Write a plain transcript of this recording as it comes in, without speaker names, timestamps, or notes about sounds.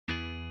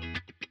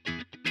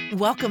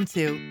Welcome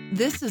to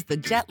This is the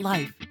Jet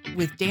Life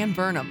with Dan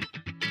Burnham,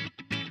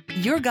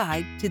 your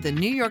guide to the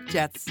New York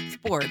Jets,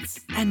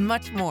 sports, and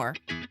much more.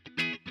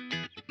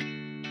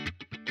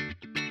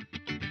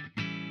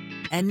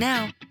 And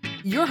now,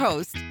 your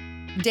host,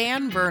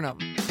 Dan Burnham.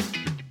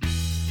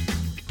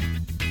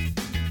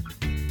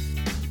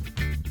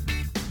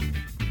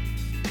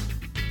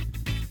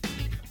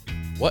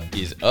 What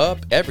is up,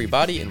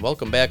 everybody, and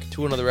welcome back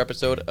to another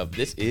episode of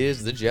This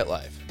is the Jet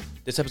Life.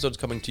 This episode's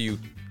coming to you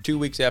 2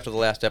 weeks after the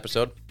last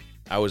episode.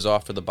 I was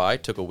off for the bye,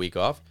 took a week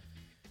off.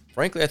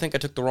 Frankly, I think I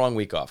took the wrong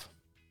week off.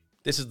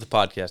 This is the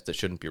podcast that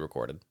shouldn't be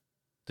recorded.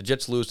 The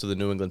Jets lose to the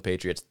New England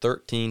Patriots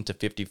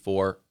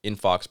 13-54 in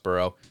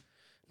Foxborough.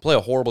 Play a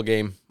horrible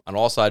game on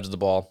all sides of the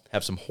ball,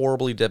 have some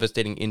horribly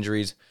devastating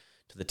injuries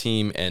to the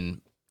team,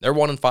 and they're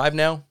 1-5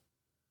 now.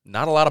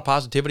 Not a lot of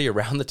positivity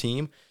around the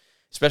team,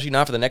 especially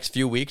not for the next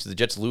few weeks. The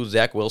Jets lose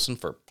Zach Wilson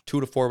for 2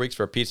 to 4 weeks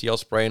for a PCL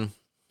sprain.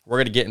 We're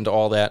going to get into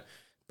all that.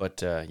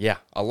 But, a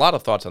lot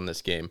of thoughts on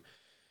this game.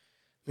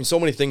 I mean, so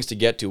many things to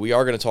get to. We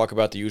are going to talk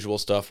about the usual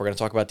stuff. We're going to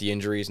talk about the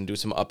injuries and do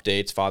some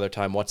updates, Father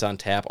Time, what's on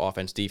tap,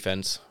 offense,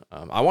 defense.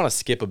 I want to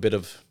skip a bit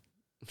of,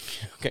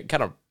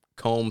 kind of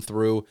comb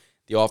through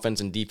the offense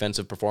and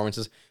defensive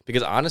performances,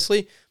 because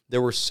honestly,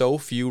 there were so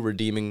few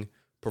redeeming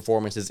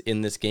performances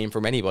in this game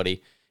from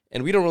anybody,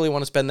 and we don't really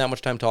want to spend that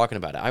much time talking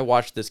about it. I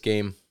watched this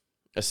game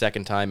a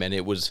second time, and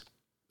it was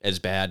as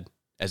bad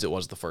as it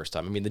was the first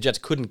time. I mean, the Jets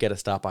couldn't get a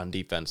stop on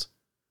defense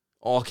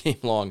all game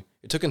long.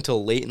 It took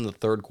until late in the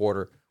third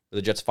quarter where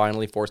the Jets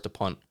finally forced a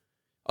punt.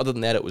 Other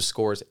than that, it was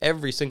scores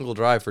every single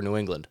drive for New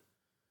England.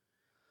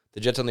 The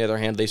Jets, on the other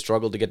hand, they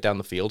struggled to get down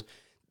the field.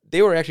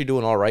 They were actually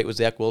doing all right with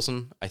Zach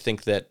Wilson. I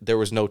think that there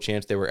was no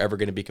chance they were ever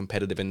going to be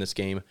competitive in this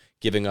game,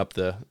 giving up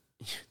the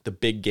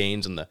big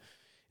gains in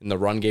the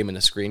run game and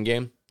the screen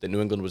game that New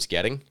England was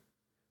getting.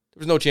 There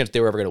was no chance they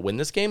were ever going to win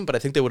this game, but I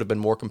think they would have been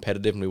more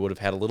competitive and we would have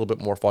had a little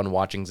bit more fun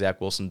watching Zach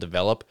Wilson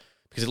develop,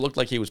 because it looked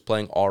like he was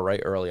playing all right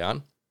early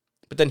on.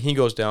 But then he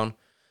goes down.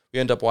 We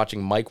end up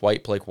watching Mike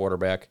White play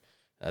quarterback.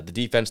 The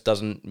defense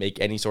doesn't make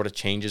any sort of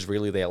changes,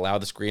 really. They allow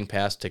the screen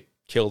pass to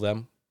kill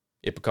them.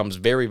 It becomes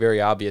very, very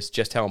obvious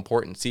just how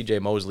important C.J.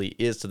 Mosley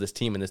is to this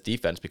team and this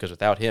defense, because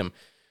without him,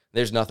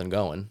 there's nothing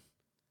going.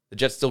 The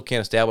Jets still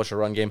can't establish a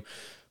run game.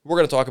 We're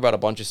going to talk about a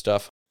bunch of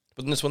stuff,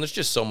 but in this one, there's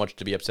just so much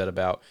to be upset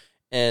about.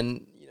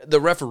 And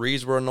the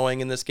referees were annoying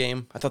in this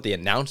game. I thought the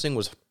announcing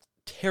was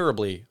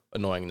terribly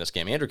annoying in this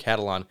game. Andrew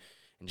Catalon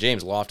and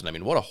James Lofton, I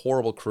mean, what a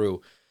horrible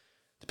crew.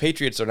 The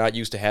Patriots are not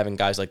used to having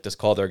guys like this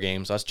call their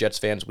games. Us Jets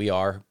fans, we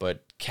are,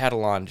 but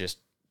Catalan just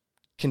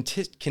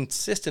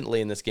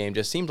consistently in this game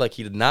just seemed like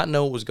he did not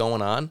know what was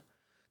going on.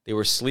 They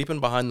were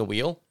sleeping behind the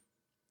wheel,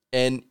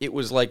 and it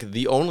was like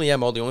the only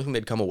MO, the only thing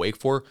they'd come awake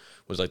for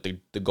was like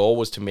the goal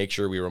was to make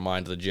sure we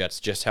remind the Jets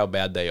just how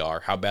bad they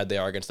are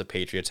against the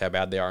Patriots, how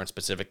bad they are in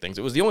specific things.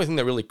 It was the only thing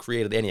that really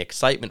created any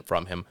excitement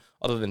from him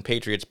other than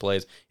Patriots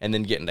plays and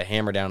then getting to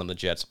hammer down on the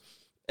Jets.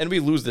 And we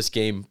lose this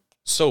game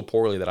so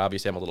poorly that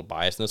obviously I'm a little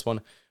biased in this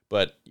one,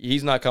 but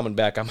he's not coming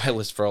back on my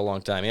list for a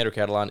long time. Andrew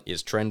Catalan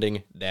is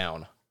trending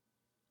down.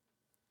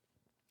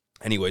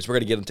 Anyways, we're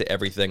going to get into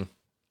everything.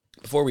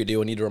 Before we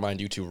do, I need to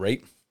remind you to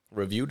rate,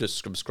 review, to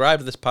subscribe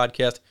to this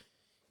podcast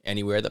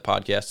anywhere that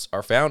podcasts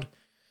are found.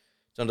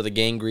 It's under the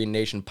Gang Green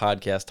Nation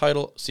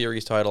podcast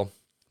series title.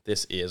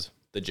 This is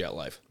the Jet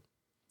Life.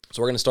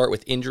 So we're going to start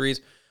with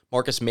injuries.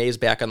 Marcus Maye's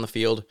back on the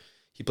field.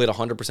 He played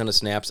 100% of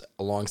snaps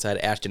alongside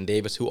Ashton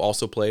Davis, who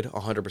also played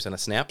 100% of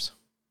snaps.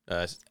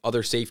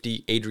 Other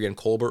safety, Adrian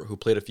Colbert, who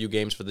played a few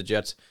games for the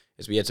Jets,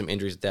 as we had some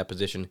injuries at that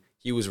position,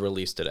 he was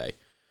released today.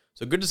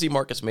 So good to see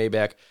Marcus Maye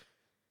back.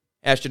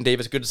 Ashton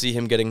Davis, good to see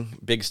him getting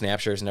big snap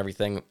shares and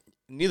everything.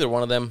 Neither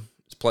one of them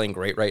is playing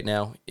great right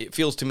now. It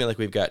feels to me like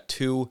we've got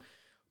two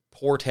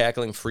poor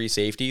tackling free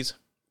safeties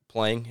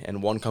playing,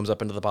 and one comes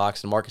up into the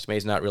box, and Marcus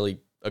Maye's not really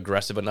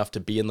aggressive enough to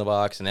be in the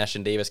box, and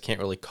Ashton Davis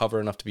can't really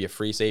cover enough to be a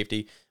free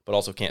safety, but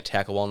also can't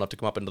tackle well enough to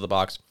come up into the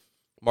box.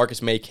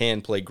 Marcus Maye can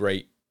play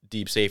great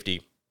deep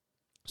safety,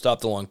 stop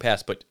the long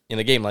pass, but in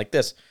a game like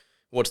this,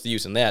 what's the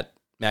use in that?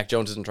 Mac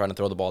Jones isn't trying to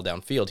throw the ball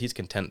downfield. He's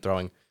content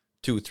throwing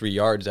 2-3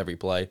 yards every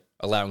play,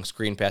 allowing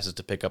screen passes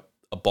to pick up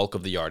a bulk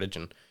of the yardage,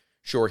 and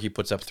sure, he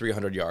puts up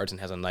 300 yards and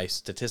has a nice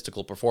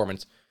statistical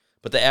performance,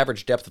 but the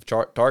average depth of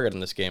target in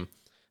this game,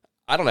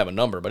 I don't have a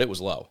number, but it was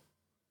low,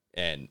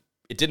 and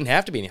it didn't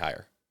have to be any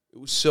higher. It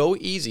was so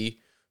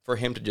easy for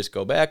him to just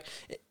go back.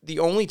 The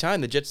only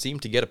time the Jets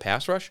seemed to get a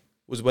pass rush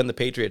was when the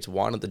Patriots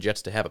wanted the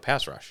Jets to have a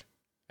pass rush,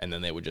 and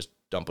then they would just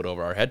dump it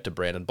over our head to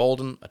Brandon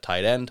Bolden, a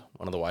tight end,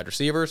 one of the wide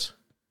receivers.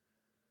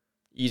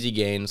 Easy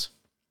gains,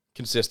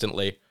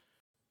 consistently.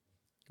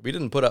 We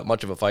didn't put up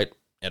much of a fight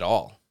at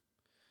all.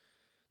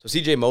 So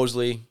C.J.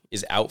 Mosley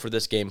is out for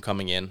this game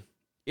coming in.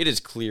 It is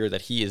clear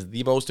that he is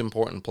the most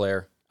important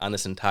player on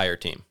this entire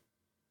team.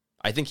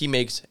 I think he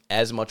makes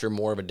as much or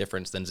more of a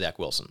difference than Zach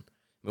Wilson.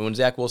 I mean, when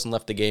Zach Wilson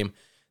left the game,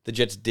 the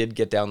Jets did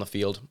get down the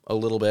field a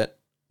little bit.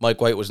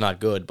 Mike White was not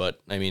good, but,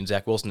 I mean,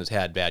 Zach Wilson has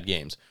had bad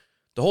games.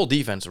 The whole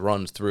defense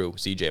runs through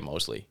C.J.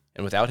 Mosley,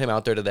 and without him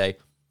out there today,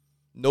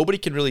 nobody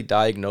can really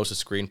diagnose a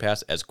screen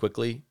pass as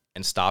quickly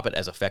and stop it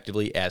as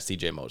effectively as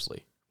CJ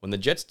Mosley. When the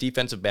Jets'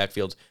 defensive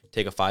backfields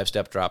take a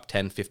 5-step drop,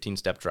 10,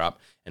 15-step drop,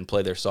 and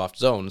play their soft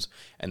zones,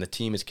 and the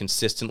team is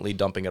consistently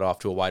dumping it off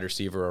to a wide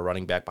receiver or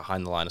running back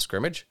behind the line of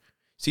scrimmage,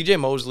 CJ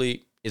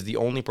Mosley is the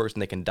only person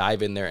that can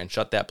dive in there and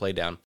shut that play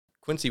down.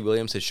 Quincy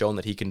Williams has shown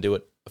that he can do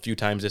it a few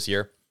times this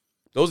year.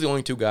 Those are the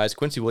only two guys.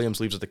 Quincy Williams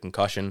leaves with a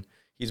concussion.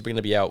 He's going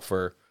to be out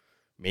for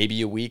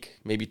maybe a week,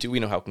 maybe two. We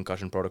know how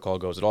concussion protocol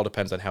goes. It all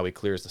depends on how he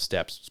clears the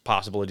steps. It's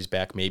possible that he's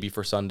back maybe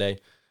for Sunday.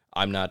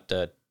 I'm not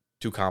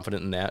too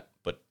confident in that,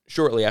 but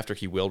shortly after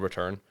he will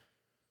return.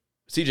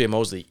 CJ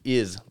Mosley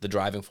is the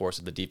driving force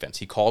of the defense.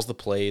 He calls the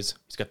plays.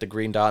 He's got the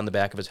green dot in the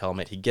back of his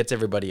helmet. He gets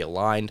everybody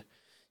aligned.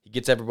 He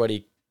gets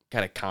everybody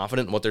kind of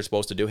confident in what they're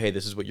supposed to do. Hey,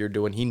 this is what you're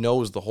doing. He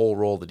knows the whole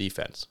role of the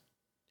defense.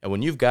 And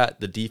when you've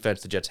got the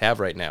defense the Jets have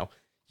right now,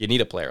 you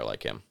need a player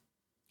like him.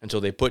 Until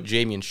they put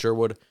Jamien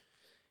Sherwood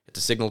at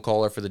the signal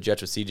caller for the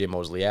Jets with CJ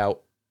Mosley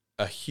out.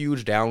 A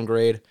huge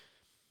downgrade.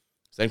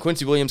 So then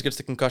Quincy Williams gets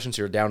the concussion,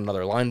 so you're down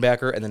another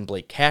linebacker. And then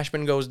Blake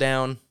Cashman goes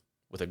down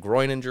with a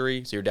groin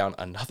injury, so you're down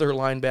another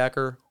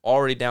linebacker.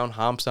 Already down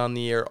Humps on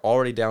the year.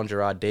 Already down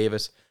Jarrad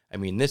Davis. I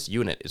mean, this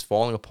unit is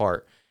falling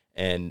apart.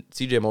 And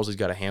CJ Mosley's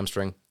got a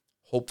hamstring.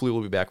 Hopefully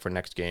we'll be back for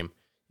next game.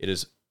 It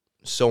is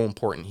so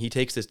important. He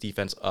takes this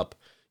defense up,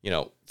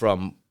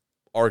 from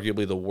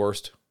arguably the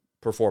worst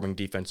performing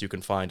defense you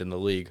can find in the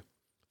league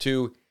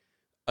to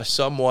a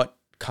somewhat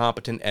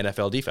competent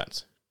NFL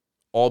defense,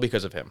 all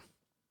because of him.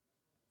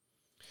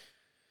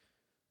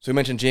 So we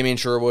mentioned Jamien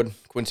Sherwood,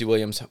 Quincy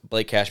Williams,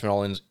 Blake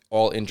Cashman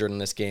all injured in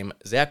this game.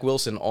 Zach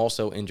Wilson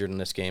also injured in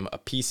this game, a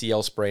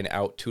PCL sprain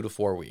out 2 to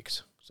 4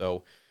 weeks.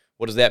 So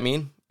what does that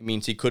mean? It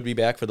means he could be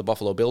back for the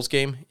Buffalo Bills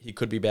game. He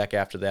could be back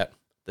after that.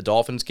 The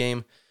Dolphins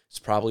game is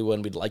probably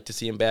when we'd like to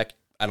see him back.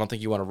 I don't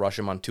think you want to rush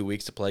him on 2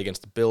 weeks to play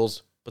against the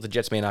Bills, but the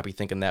Jets may not be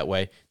thinking that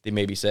way. They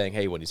may be saying,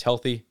 hey, when he's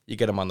healthy, you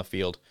get him on the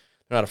field.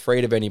 They're not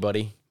afraid of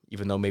anybody,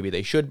 even though maybe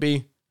they should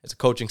be. As a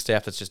coaching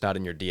staff, that's just not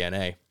in your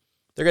DNA.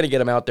 They're going to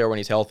get him out there when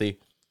he's healthy.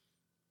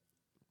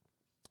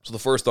 So the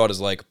first thought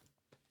is like,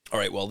 all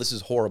right, well, this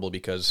is horrible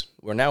because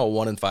we're now a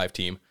 1-5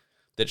 team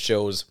that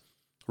shows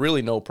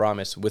really no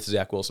promise with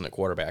Zach Wilson at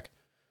quarterback.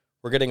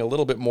 We're getting a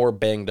little bit more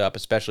banged up,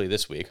 especially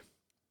this week.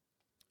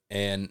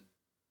 And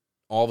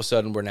all of a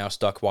sudden, we're now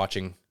stuck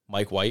watching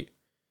Mike White.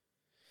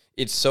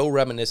 It's so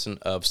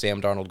reminiscent of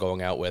Sam Darnold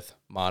going out with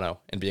mono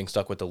and being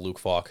stuck with the Luke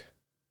Falk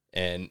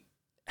and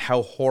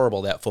how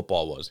horrible that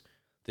football was.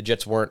 The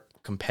Jets weren't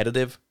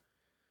competitive.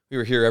 We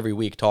were here every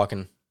week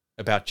talking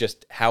about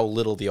just how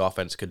little the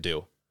offense could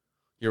do.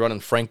 You're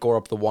running Frank Gore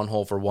up the one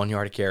hole for 1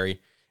 yard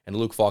carry, and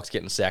Luke Falk's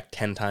getting sacked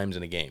 10 times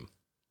in a game.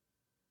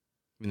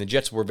 I mean, the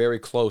Jets were very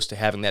close to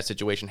having that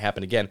situation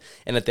happen again.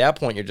 And at that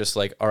point, you're just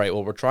like, all right,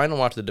 well, we're trying to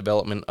watch the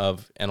development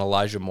of an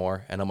Elijah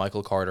Moore and a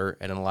Michael Carter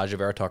and an Elijah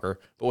Vera Tucker,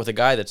 but with a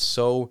guy that's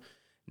so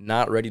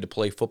not ready to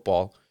play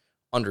football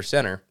under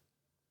center,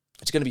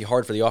 it's going to be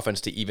hard for the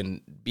offense to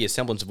even be a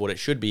semblance of what it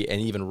should be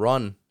and even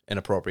run an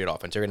appropriate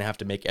offense. They're going to have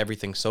to make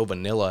everything so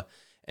vanilla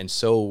and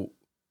so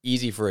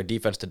easy for a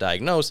defense to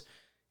diagnose.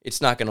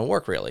 It's not going to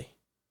work, really.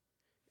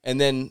 And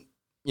then,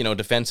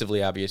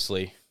 defensively,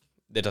 obviously,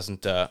 that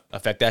doesn't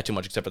affect that too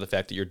much, except for the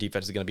fact that your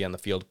defense is going to be on the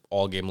field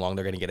all game long.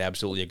 They're going to get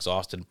absolutely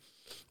exhausted.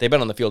 They've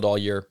been on the field all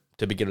year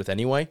to begin with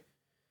anyway,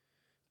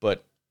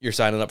 but you're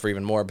signing up for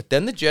even more. But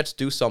then the Jets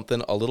do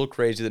something a little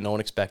crazy that no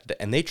one expected,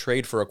 and they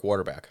trade for a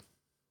quarterback.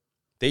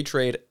 They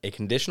trade a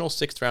conditional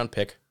 6th-round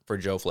pick for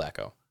Joe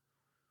Flacco.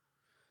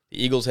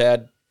 The Eagles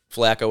had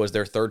Flacco as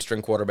their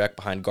third-string quarterback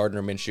behind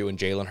Gardner Minshew and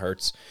Jalen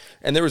Hurts,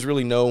 and there was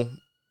really no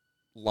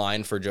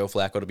line for Joe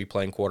Flacco to be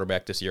playing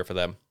quarterback this year for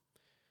them.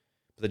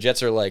 The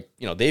Jets are like,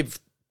 they've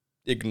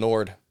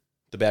ignored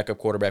the backup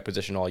quarterback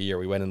position all year.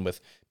 We went in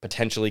with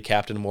potentially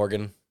Captain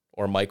Morgan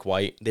or Mike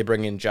White. They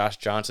bring in Josh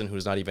Johnson,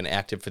 who's not even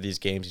active for these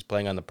games. He's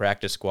playing on the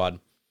practice squad.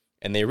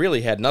 And they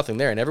really had nothing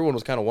there. And everyone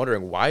was kind of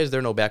wondering, why is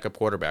there no backup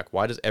quarterback?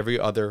 Why does every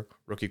other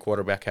rookie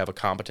quarterback have a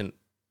competent,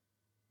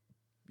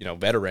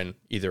 veteran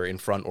either in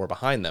front or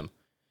behind them?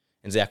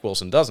 And Zach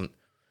Wilson doesn't.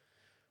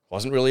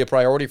 Wasn't really a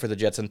priority for the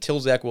Jets until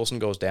Zach Wilson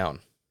goes down.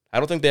 I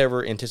don't think they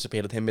ever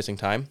anticipated him missing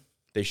time.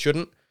 They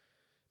shouldn't.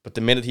 But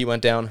the minute he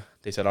went down,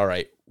 they said, all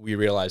right, we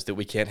realized that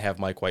we can't have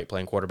Mike White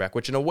playing quarterback,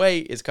 which in a way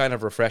is kind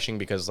of refreshing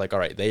because, all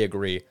right, they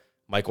agree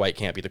Mike White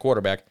can't be the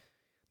quarterback.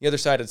 The other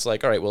side, it's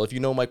like, all right, well, if you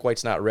know Mike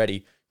White's not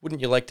ready, wouldn't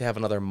you like to have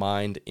another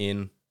mind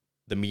in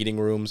the meeting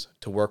rooms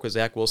to work with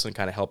Zach Wilson,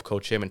 kind of help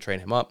coach him and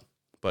train him up?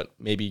 But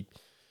maybe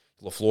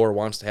LaFleur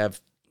wants to have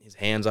his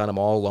hands on him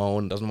all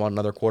alone, doesn't want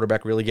another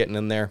quarterback really getting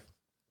in there.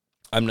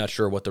 I'm not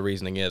sure what the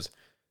reasoning is,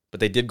 but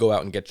they did go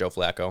out and get Joe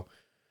Flacco.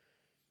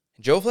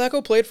 Joe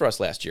Flacco played for us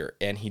last year,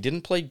 and he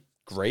didn't play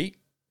great,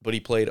 but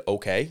he played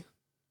okay.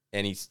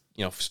 And he's,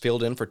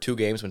 filled in for 2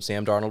 games when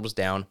Sam Darnold was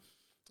down,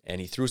 and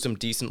he threw some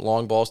decent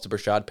long balls to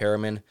Brashad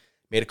Perriman,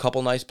 made a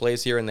couple nice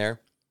plays here and there.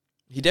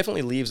 He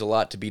definitely leaves a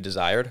lot to be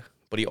desired,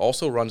 but he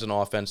also runs an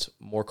offense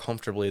more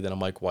comfortably than a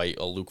Mike White,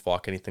 a Luke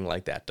Falk, anything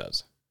like that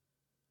does.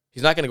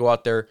 He's not going to go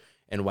out there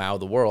and wow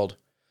the world,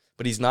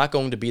 but he's not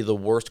going to be the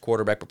worst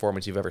quarterback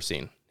performance you've ever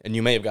seen. And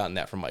you may have gotten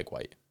that from Mike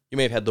White. You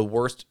may have had a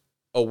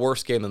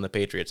worse game than the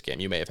Patriots game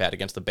you may have had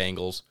against the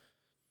Bengals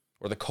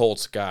or the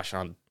Colts, gosh,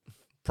 on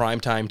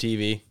primetime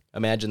TV.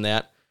 Imagine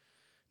that.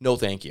 No,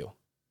 thank you.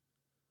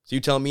 So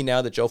you telling me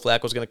now that Joe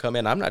Flacco's going to come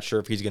in? I'm not sure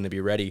if he's going to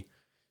be ready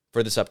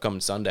for this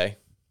upcoming Sunday.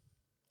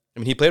 I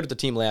mean, he played with the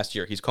team last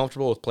year. He's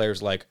comfortable with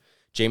players like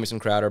Jamison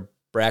Crowder,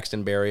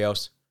 Braxton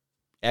Berrios.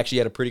 Actually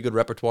had a pretty good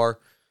repertoire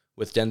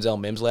with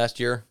Denzel Mims last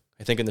year.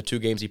 I think in the 2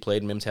 games he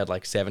played, Mims had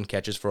like 7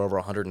 catches for over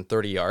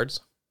 130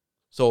 yards.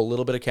 So a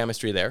little bit of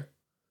chemistry there.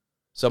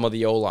 Some of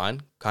the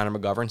O-line, Connor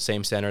McGovern,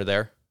 same center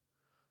there.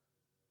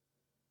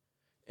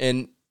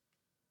 And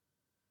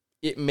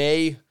it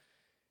may,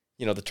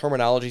 the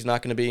terminology is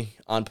not going to be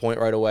on point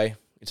right away.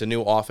 It's a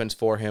new offense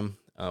for him.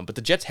 But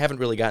the Jets haven't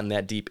really gotten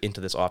that deep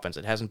into this offense.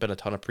 It hasn't been a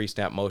ton of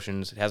pre-snap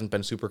motions. It hasn't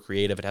been super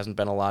creative. It hasn't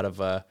been a lot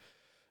of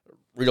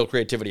real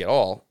creativity at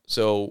all.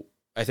 So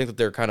I think that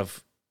they're kind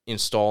of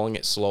installing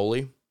it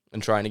slowly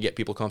and trying to get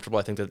people comfortable.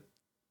 I think that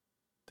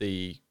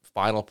the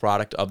final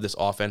product of this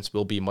offense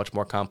will be much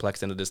more complex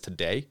than it is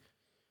today.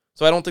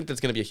 So I don't think that's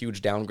going to be a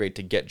huge downgrade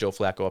to get Joe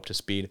Flacco up to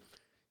speed.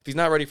 If he's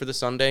not ready for this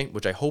Sunday,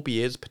 which I hope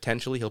he is,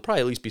 potentially, he'll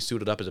probably at least be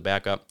suited up as a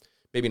backup,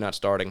 maybe not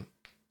starting.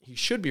 He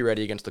should be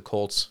ready against the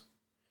Colts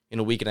in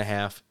a week and a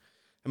half.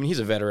 I mean, he's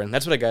a veteran.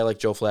 That's what a guy like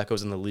Joe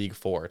Flacco's in the league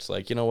for. It's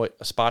like, you know what,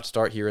 a spot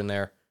start here and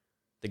there,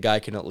 the guy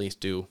can at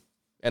least do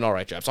an all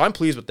right job. So I'm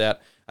pleased with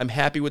that. I'm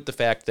happy with the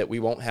fact that we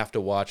won't have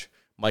to watch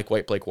Mike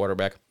White play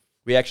quarterback.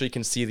 We actually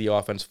can see the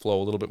offense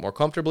flow a little bit more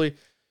comfortably.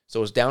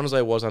 So as down as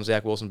I was on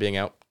Zach Wilson being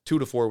out, 2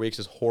 to 4 weeks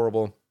is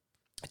horrible.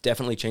 It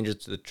definitely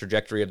changes the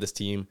trajectory of this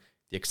team,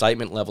 the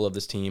excitement level of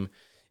this team.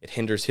 It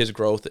hinders his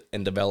growth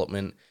and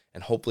development,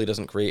 and hopefully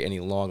doesn't create any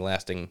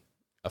long-lasting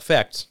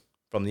effects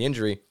from the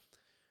injury.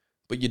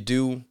 But you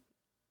do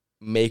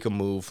make a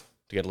move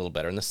to get a little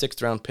better. In the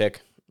 6th-round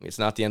pick, it's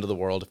not the end of the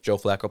world. If Joe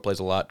Flacco plays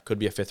a lot, could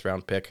be a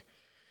 5th-round pick.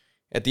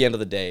 At the end of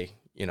the day,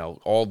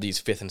 all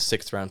these 5th and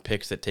 6th-round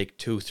picks that take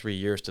 2-3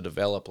 years to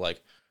develop,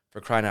 like,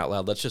 for crying out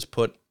loud, let's just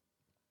put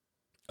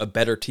a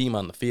better team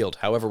on the field,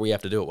 however we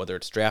have to do it, whether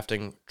it's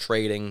drafting,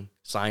 trading,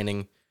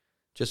 signing.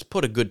 Just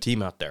put a good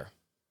team out there.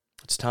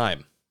 It's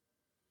time.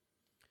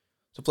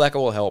 So Flacco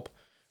will help.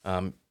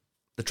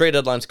 The trade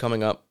deadline's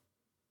coming up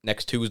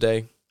next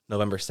Tuesday,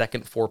 November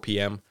 2nd, 4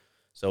 p.m.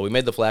 So we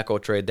made the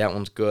Flacco trade. That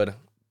one's good.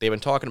 They've been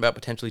talking about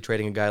potentially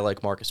trading a guy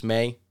like Marcus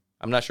May.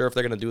 I'm not sure if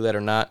they're going to do that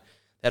or not.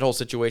 That whole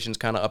situation's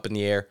kind of up in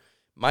the air.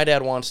 My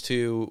dad wants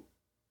to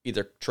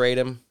either trade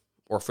him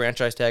or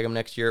franchise tag him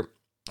next year.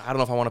 I don't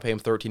know if I want to pay him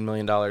 $13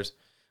 million.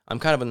 I'm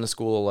kind of in the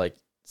school of, like,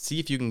 see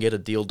if you can get a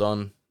deal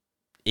done,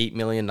 $8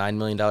 million, $9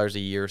 million a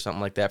year, something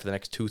like that for the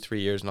next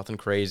 2-3 years, nothing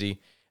crazy, and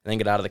then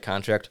get out of the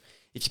contract.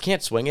 If you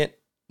can't swing it,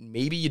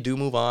 maybe you do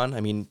move on.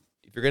 I mean,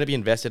 if you're going to be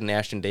invested in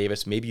Ashton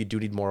Davis, maybe you do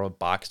need more of a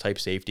box-type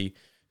safety,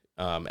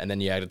 and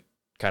then you had to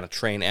kind of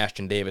train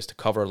Ashton Davis to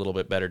cover a little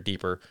bit better,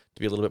 deeper, to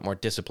be a little bit more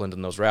disciplined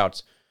in those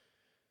routes.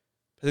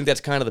 I think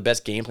that's kind of the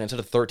best game plan. Instead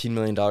of $13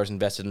 million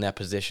invested in that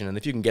position, and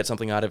if you can get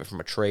something out of it from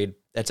a trade,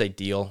 that's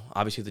ideal.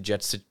 Obviously, the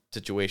Jets'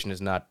 situation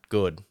is not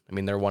good. I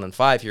mean, they're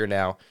 1-5 here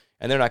now,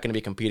 and they're not going to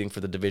be competing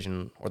for the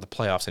division or the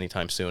playoffs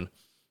anytime soon.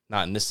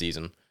 Not in this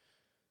season.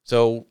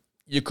 So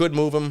you could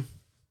move him,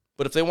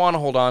 but if they want to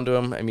hold on to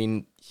him, I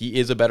mean, he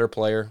is a better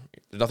player.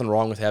 There's nothing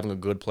wrong with having a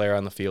good player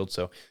on the field,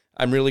 so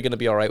I'm really going to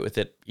be all right with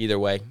it either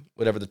way,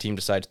 whatever the team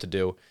decides to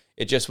do.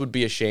 It just would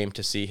be a shame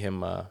to see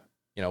him,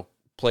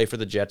 play for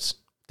the Jets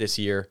this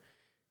year,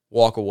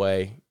 walk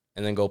away,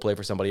 and then go play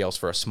for somebody else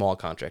for a small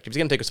contract. If he's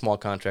going to take a small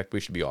contract, we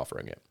should be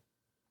offering it.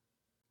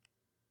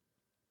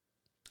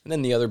 And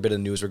then the other bit of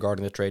news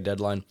regarding the trade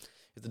deadline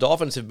is the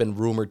Dolphins have been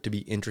rumored to be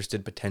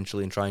interested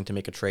potentially in trying to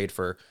make a trade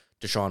for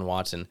Deshaun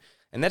Watson.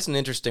 And that's an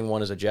interesting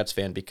one as a Jets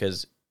fan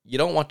because you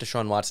don't want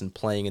Deshaun Watson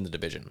playing in the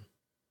division.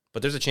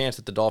 But there's a chance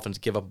that the Dolphins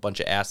give up a bunch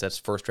of assets,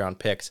 first-round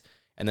picks,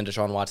 and then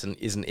Deshaun Watson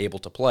isn't able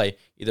to play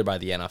either by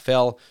the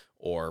NFL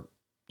or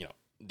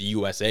the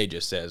USA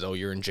just says, oh,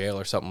 you're in jail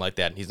or something like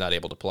that, and he's not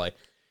able to play.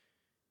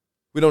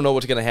 We don't know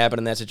what's going to happen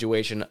in that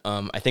situation.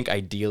 I think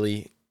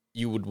ideally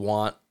you would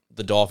want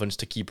the Dolphins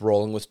to keep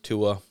rolling with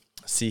Tua,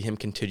 see him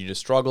continue to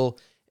struggle,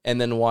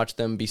 and then watch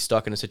them be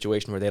stuck in a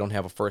situation where they don't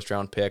have a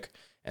first-round pick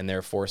and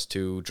they're forced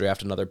to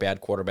draft another bad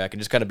quarterback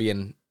and just kind of be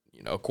in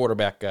a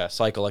quarterback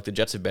cycle like the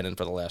Jets have been in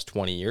for the last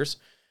 20 years.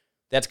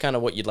 That's kind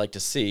of what you'd like to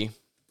see,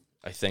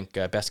 I think,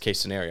 best-case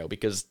scenario,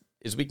 because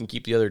as we can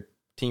keep the other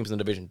teams in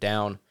the division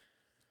down,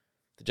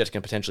 the Jets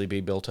can potentially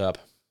be built up.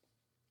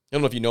 I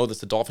don't know if you know this,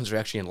 the Dolphins are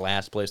actually in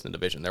last place in the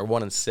division. They're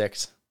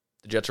 1-6.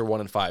 The Jets are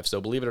 1-5.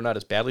 So believe it or not,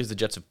 as badly as the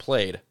Jets have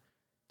played,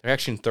 they're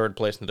actually in third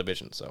place in the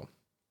division. So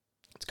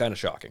it's kind of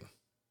shocking.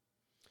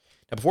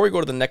 Now, before we go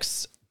to the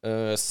next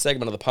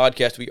segment of the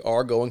podcast, we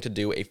are going to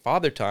do a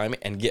Father Time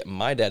and get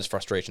my dad's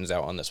frustrations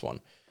out on this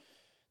one.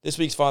 This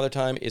week's Father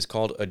Time is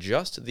called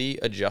Adjust the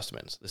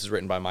Adjustments. This is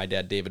written by my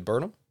dad, David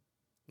Burnham.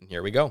 And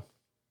here we go.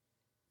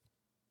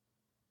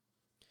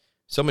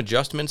 Some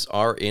adjustments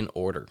are in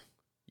order.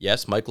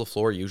 Yes, Mike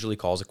LaFleur usually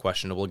calls a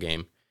questionable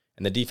game,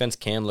 and the defense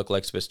can look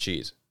like Swiss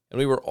cheese. and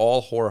we were all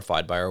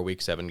horrified by our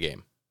Week 7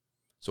 game.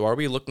 So are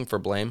we looking for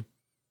blame?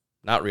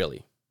 Not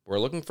really. We're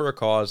looking for a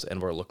cause,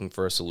 and we're looking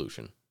for a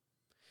solution.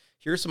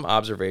 Here are some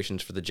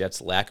observations for the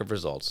Jets' lack of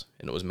results,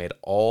 and it was made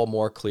all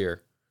more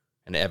clear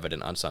and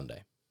evident on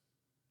Sunday.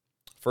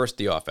 First,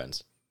 the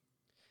offense.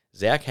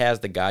 Zach has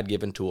the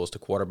God-given tools to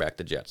quarterback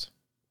the Jets,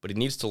 but he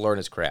needs to learn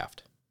his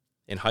craft.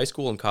 In high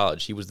school and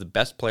college, he was the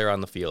best player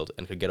on the field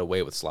and could get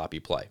away with sloppy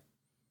play.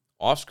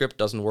 Off-script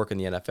doesn't work in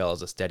the NFL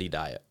as a steady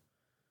diet.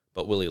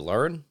 But will he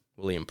learn?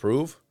 Will he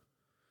improve?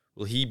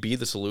 Will he be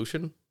the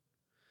solution?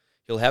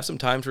 He'll have some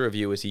time to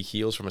review as he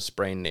heals from a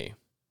sprained knee.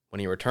 When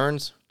he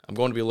returns, I'm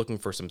going to be looking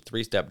for some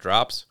 3-step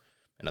drops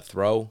and a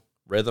throw,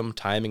 rhythm,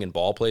 timing, and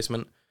ball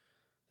placement.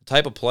 The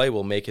type of play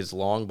will make his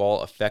long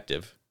ball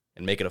effective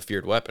and make it a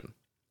feared weapon.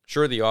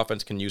 Sure, the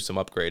offense can use some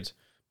upgrades,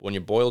 but when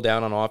you boil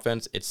down on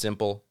offense, it's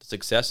simple. The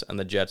success on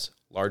the Jets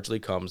largely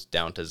comes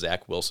down to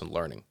Zach Wilson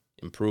learning,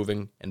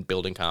 improving, and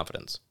building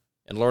confidence,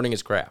 and learning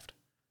his craft.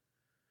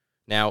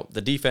 Now,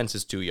 the defense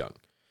is too young.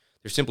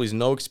 There simply is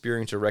no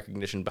experience or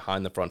recognition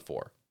behind the front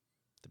four.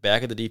 The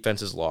back of the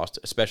defense is lost,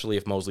 especially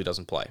if Mosley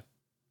doesn't play.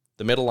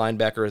 The middle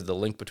linebacker is the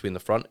link between the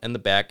front and the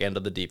back end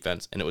of the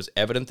defense, and it was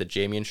evident that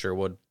Jamien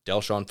Sherwood,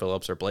 Delshon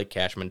Phillips, or Blake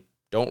Cashman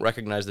don't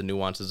recognize the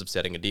nuances of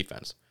setting a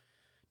defense.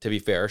 To be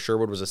fair,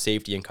 Sherwood was a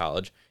safety in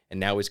college, and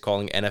now he's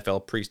calling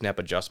NFL pre-snap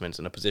adjustments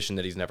in a position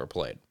that he's never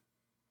played.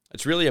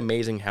 It's really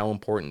amazing how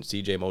important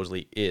C.J.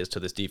 Mosley is to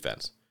this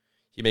defense.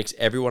 He makes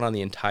everyone on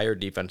the entire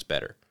defense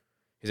better.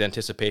 His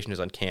anticipation is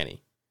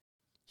uncanny.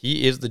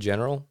 He is the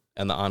general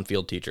and the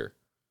on-field teacher.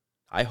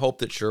 I hope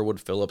that Sherwood,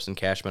 Phillips, and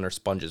Cashman are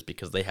sponges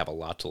because they have a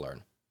lot to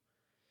learn.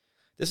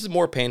 This is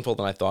more painful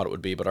than I thought it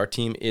would be, but our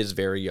team is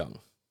very young.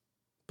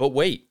 But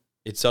wait,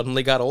 it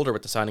suddenly got older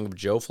with the signing of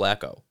Joe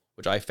Flacco,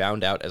 which I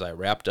found out as I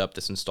wrapped up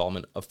this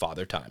installment of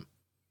Father Time.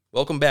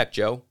 Welcome back,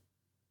 Joe,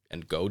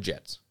 and go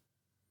Jets.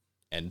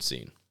 End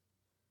scene.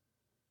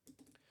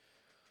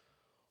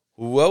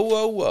 Whoa,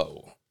 whoa,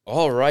 whoa.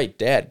 All right,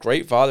 Dad,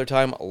 great Father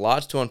Time.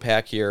 Lots to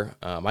unpack here.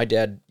 My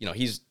dad,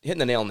 he's hitting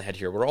the nail on the head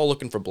here. We're all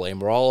looking for blame.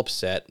 We're all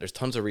upset. There's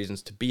tons of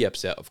reasons to be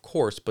upset, of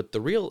course, but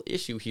the real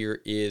issue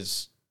here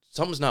is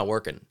something's not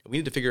working. We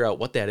need to figure out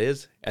what that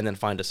is and then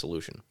find a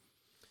solution.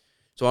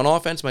 So on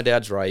offense, my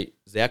dad's right.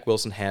 Zach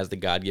Wilson has the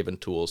God-given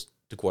tools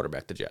to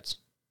quarterback the Jets.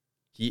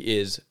 He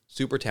is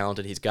super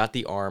talented. He's got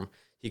the arm.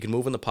 He can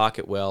move in the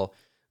pocket well.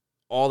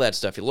 All that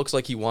stuff. It looks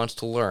like he wants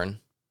to learn,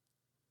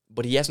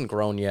 but he hasn't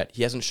grown yet.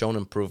 He hasn't shown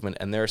improvement,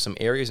 and there are some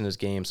areas in his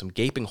game, some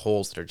gaping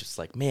holes that are just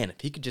like, man,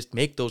 if he could just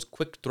make those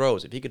quick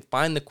throws, if he could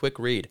find the quick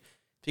read,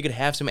 if he could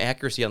have some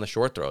accuracy on the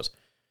short throws,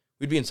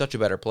 we'd be in such a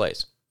better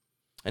place.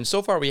 And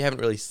so far, we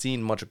haven't really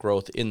seen much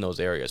growth in those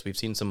areas. We've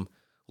seen some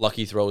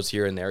lucky throws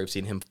here and there. We've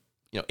seen him,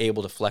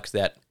 able to flex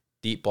that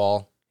deep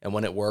ball, and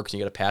when it works, and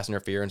you get a pass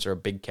interference or a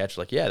big catch,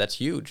 like, yeah, that's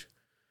huge.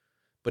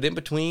 But in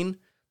between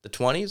the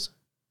 20s,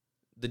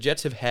 the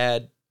Jets have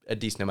had a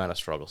decent amount of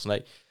struggles,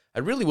 and I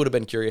really would have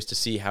been curious to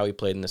see how he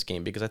played in this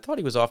game because I thought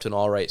he was off to an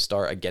all right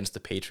start against the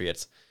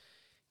Patriots.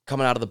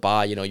 Coming out of the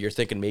bye, you're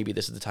thinking maybe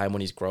this is the time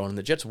when he's growing. And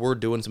the Jets were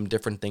doing some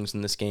different things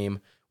in this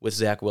game with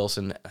Zach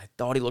Wilson. I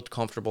thought he looked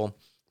comfortable,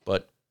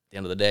 but at the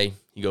end of the day,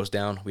 he goes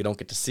down. We don't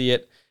get to see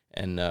it,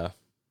 and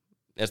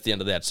that's the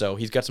end of that. So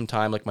he's got some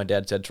time, like my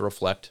dad said, to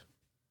reflect.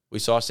 We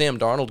saw Sam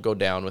Darnold go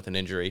down with an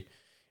injury,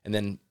 and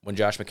then when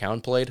Josh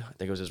McCown played, I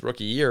think it was his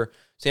rookie year,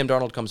 Sam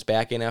Darnold comes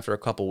back in after a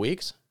couple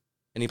weeks,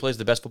 and he plays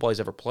the best football he's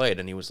ever played.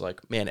 And he was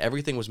like, man,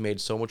 everything was made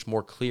so much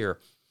more clear.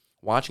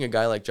 Watching a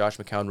guy like Josh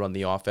McCown run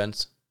the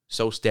offense,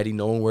 so steady,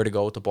 knowing where to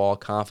go with the ball,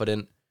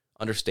 confident,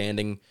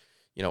 understanding,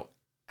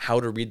 how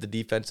to read the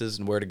defenses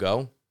and where to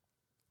go.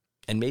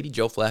 And maybe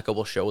Joe Flacco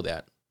will show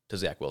that to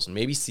Zach Wilson.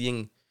 Maybe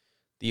seeing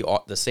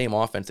the same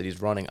offense that he's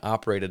running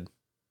operated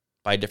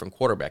by a different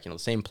quarterback, the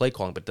same play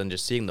calling, but then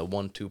just seeing the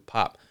 1-2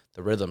 pop,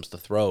 the rhythms, the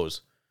throws.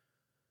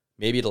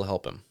 Maybe it'll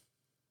help him.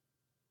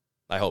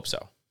 I hope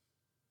so.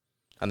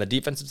 On the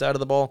defensive side of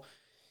the ball,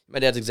 my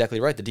dad's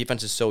exactly right. The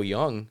defense is so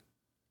young,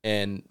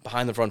 and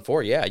behind the front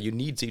four, yeah, you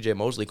need C.J.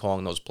 Mosley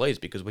calling those plays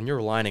because when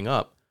you're lining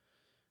up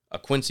a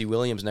Quincy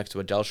Williams next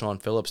to a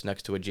Delshon Phillips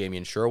next to a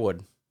Jamien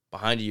Sherwood,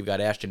 behind you, you've got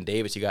Ashton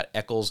Davis, you got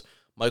Eccles,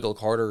 Michael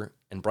Carter,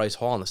 and Bryce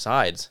Hall on the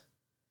sides.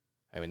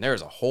 I mean,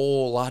 there's a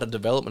whole lot of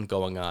development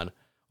going on,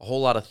 a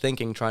whole lot of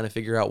thinking, trying to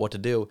figure out what to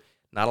do.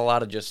 Not a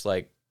lot of just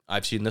like,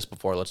 I've seen this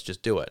before, let's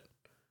just do it.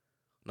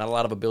 Not a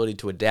lot of ability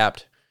to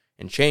adapt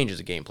and change as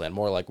a game plan.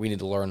 More like we need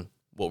to learn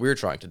what we're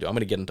trying to do. I'm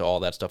going to get into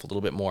all that stuff a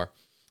little bit more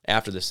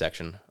after this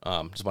section.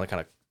 Just want to kind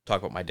of talk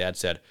about what my dad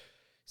said.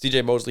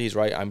 C.J. Mosley, he's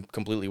right. I'm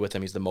completely with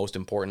him. He's the most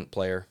important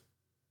player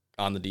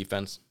on the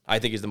defense. I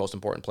think he's the most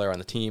important player on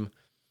the team.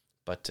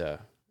 But,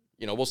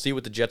 we'll see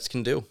what the Jets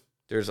can do.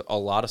 There's a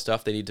lot of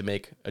stuff they need to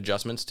make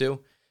adjustments to,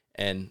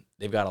 and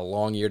they've got a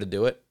long year to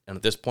do it. And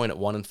at this point, at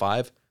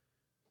 1-5,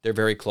 they're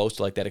very close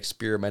to like that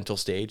experimental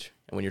stage.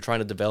 And when you're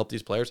trying to develop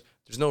these players,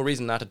 there's no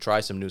reason not to try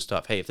some new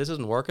stuff. Hey, if this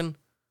isn't working,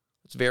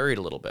 let's vary it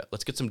a little bit.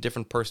 Let's get some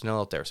different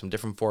personnel out there, some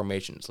different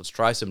formations. Let's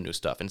try some new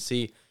stuff and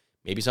see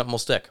maybe something will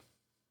stick.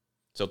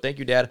 So thank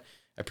you, Dad.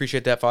 I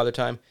appreciate that Father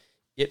Time.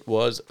 it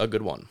was a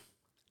good one.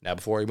 Now,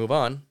 before we move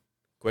on,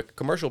 quick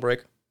commercial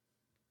break.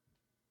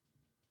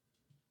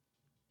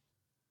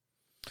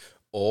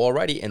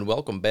 Alrighty, and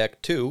welcome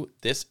back to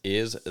This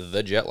is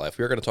the Jet Life.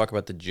 We're going to talk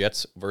about the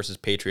Jets versus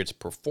Patriots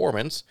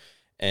performance,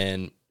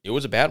 and it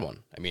was a bad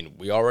one. I mean,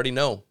 we already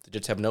know the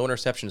Jets have no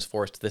interceptions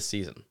forced this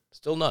season.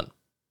 Still none.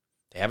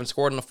 They haven't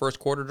scored on the first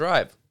quarter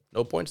drive.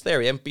 No points there.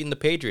 We haven't beaten the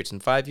Patriots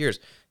in 5 years.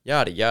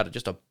 Yada, yada.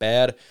 Just a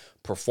bad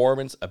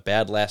performance, a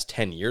bad last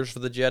 10 years for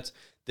the Jets.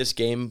 This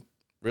game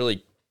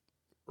really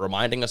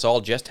reminding us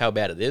all just how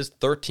bad it is.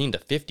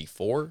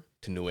 13-54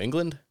 to New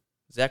England.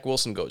 Zach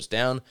Wilson goes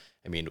down.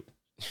 I mean,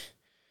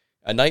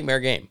 a nightmare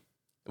game.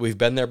 We've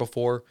been there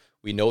before.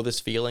 We know this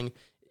feeling.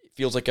 It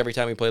feels like every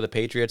time we play the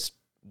Patriots,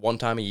 one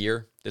time a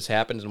year, this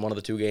happens in one of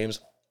the two games.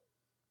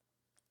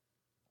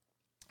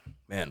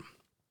 Man,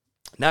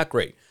 not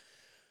great.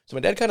 So my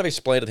dad kind of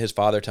explained at his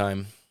father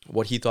time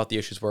what he thought the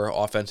issues were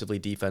offensively,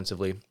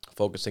 defensively,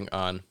 focusing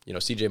on,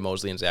 C.J.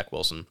 Mosley and Zach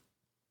Wilson.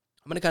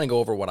 I'm going to kind of go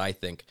over what I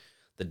think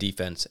the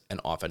defense and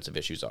offensive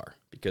issues are,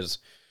 because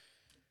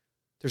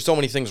there's so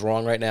many things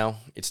wrong right now.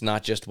 It's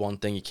not just one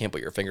thing. You can't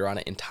put your finger on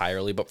it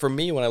entirely. But for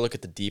me, when I look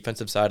at the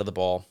defensive side of the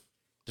ball,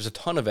 there's a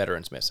ton of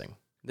veterans missing.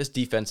 This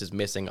defense is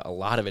missing a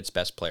lot of its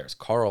best players.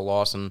 Carl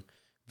Lawson,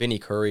 Vinny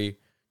Curry,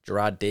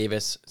 Gerard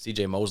Davis,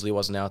 C.J. Mosley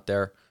wasn't out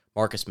there.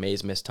 Marcus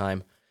Mays missed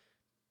time.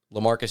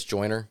 LaMarcus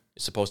Joyner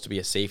is supposed to be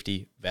a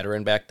safety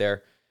veteran back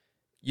there.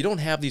 You don't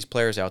have these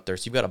players out there,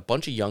 so you've got a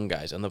bunch of young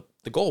guys, and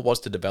the goal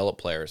was to develop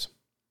players.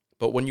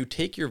 But when you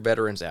take your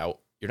veterans out,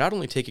 you're not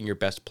only taking your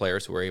best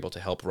players who are able to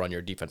help run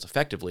your defense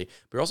effectively,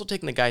 but you're also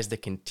taking the guys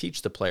that can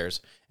teach the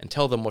players and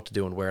tell them what to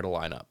do and where to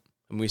line up.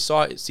 And we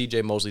saw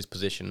C.J. Mosley's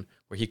position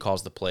where he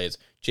calls the plays.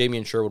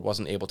 Jamie Sherwood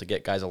wasn't able to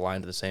get guys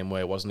aligned the same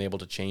way, wasn't able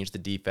to change the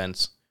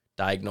defense,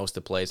 diagnose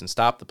the plays, and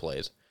stop the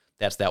plays.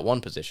 That's that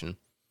one position.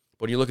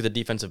 But when you look at the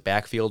defensive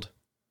backfield,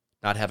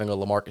 not having a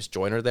LaMarcus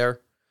Joyner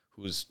there,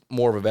 who's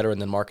more of a veteran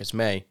than Marcus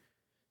May,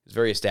 is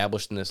very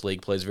established in this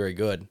league, plays very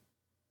good,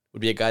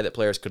 would be a guy that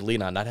players could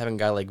lean on. Not having a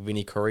guy like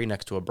Vinny Curry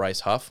next to a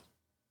Bryce Huff,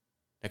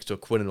 next to a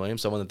Quinn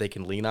Williams, someone that they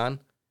can lean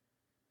on.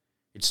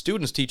 It's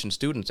students teaching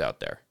students out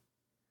there.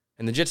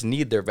 And the Jets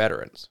need their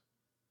veterans.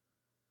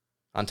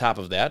 On top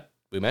of that,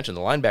 we mentioned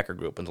the linebacker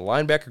group. And the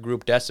linebacker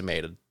group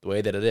decimated the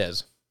way that it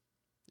is,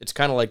 it's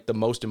kind of like the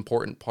most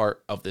important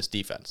part of this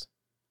defense.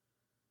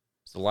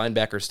 So the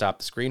linebackers stop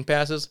the screen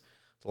passes.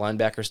 The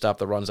linebackers stop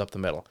the runs up the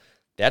middle.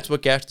 That's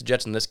what gashed the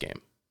Jets in this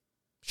game.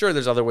 Sure,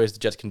 there's other ways the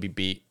Jets can be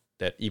beat,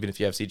 that even if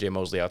you have C.J.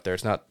 Mosley out there,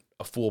 it's not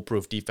a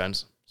foolproof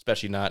defense,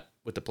 especially not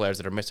with the players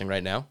that are missing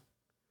right now.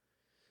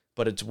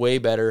 But it's way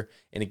better,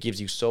 and it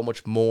gives you so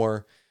much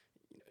more,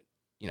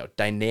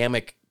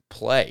 dynamic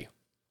play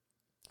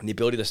and the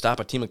ability to stop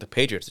a team like the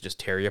Patriots to just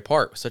tear you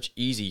apart with such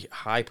easy,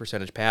 high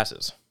percentage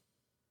passes.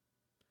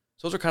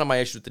 So those are kind of my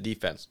issues with the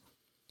defense.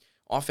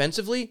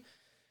 Offensively,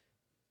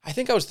 I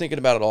think I was thinking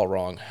about it all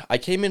wrong. I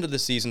came into the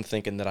season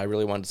thinking that I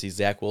really wanted to see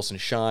Zach Wilson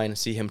shine,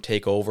 see him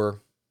take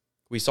over.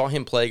 We saw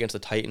him play against the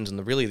Titans, and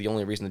the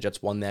only reason the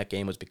Jets won that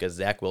game was because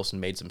Zach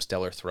Wilson made some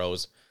stellar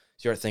throws.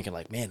 So you're thinking,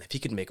 man, if he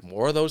could make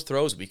more of those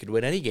throws, we could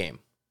win any game.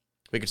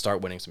 We could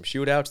start winning some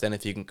shootouts. Then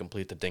if he can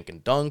complete the dink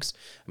and dunks,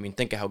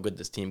 think of how good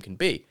this team can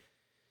be.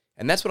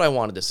 And that's what I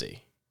wanted to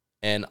see.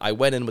 And I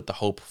went in with the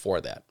hope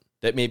for that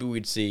maybe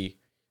we'd see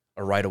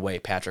a right-away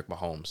Patrick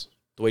Mahomes,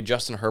 the way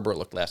Justin Herbert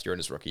looked last year in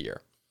his rookie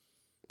year.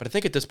 But I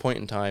think at this point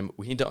in time,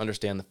 we need to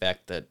understand the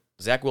fact that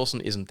Zach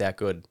Wilson isn't that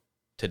good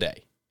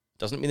today.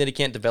 Doesn't mean that he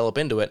can't develop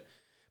into it,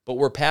 but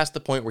we're past the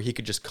point where he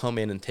could just come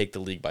in and take the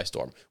league by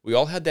storm. We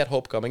all had that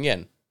hope coming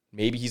in.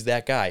 Maybe he's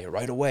that guy.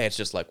 Right away, it's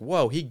just like,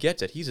 whoa, he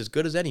gets it. He's as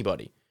good as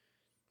anybody.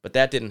 But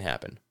that didn't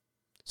happen.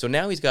 So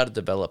now he's got to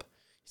develop.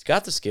 He's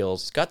got the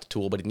skills, he's got the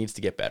tool, but he needs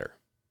to get better.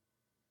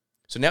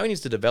 So now he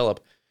needs to develop,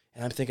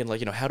 and I'm thinking,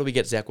 how do we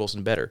get Zach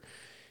Wilson better?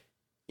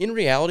 In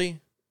reality,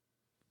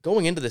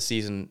 going into the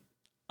season,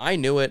 I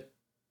knew it.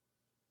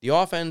 The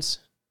offense,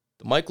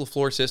 the Mike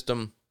LaFleur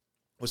system,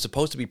 was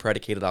supposed to be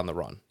predicated on the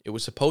run. It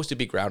was supposed to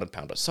be ground and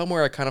pound, but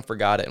somewhere I kind of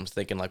forgot it and was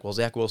thinking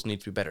Zach Wilson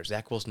needs to be better.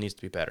 Zach Wilson needs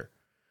to be better.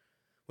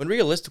 When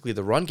realistically,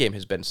 the run game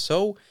has been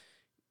so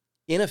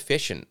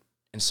inefficient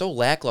and so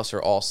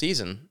lackluster all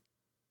season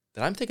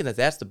that I'm thinking that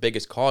that's the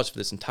biggest cause for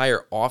this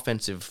entire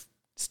offensive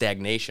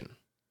stagnation.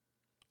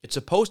 It's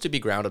supposed to be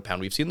ground and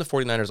pound. We've seen the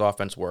 49ers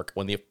offense work.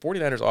 When the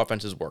 49ers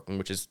offense is working,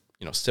 which is,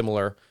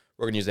 similar,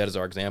 we're going to use that as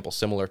our example,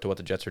 similar to what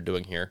the Jets are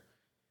doing here,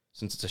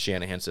 since it's a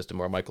Shanahan system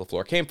where Mike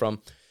LaFleur came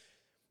from.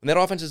 When that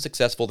offense is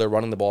successful, they're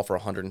running the ball for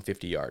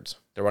 150 yards.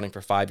 They're running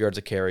for 5 yards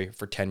a carry,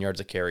 for 10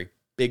 yards a carry,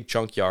 big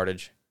chunk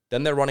yardage.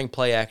 Then they're running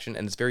play action,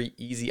 and it's very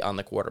easy on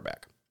the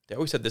quarterback. They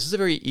always said this is a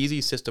very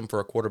easy system for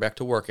a quarterback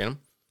to work in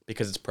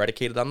because it's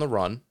predicated on the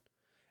run.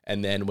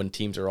 And then when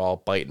teams are all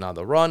biting on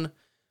the run,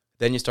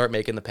 then you start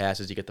making the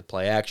passes, you get the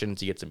play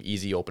actions, you get some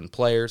easy open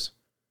players.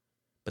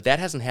 But that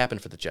hasn't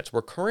happened for the Jets.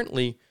 We're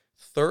currently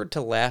third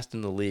to last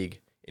in the league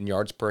in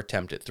yards per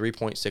attempt at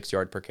 3.6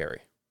 yards per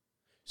carry.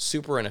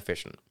 Super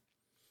inefficient.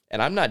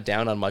 And I'm not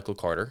down on Michael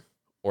Carter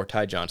or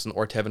Ty Johnson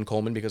or Tevin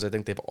Coleman because I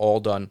think they've all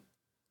done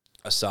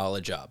a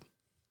solid job.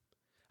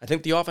 I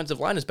think the offensive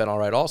line has been all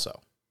right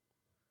also.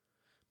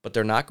 But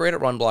they're not great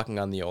at run blocking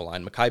on the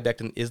O-line. Mekhi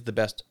Becton is the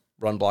best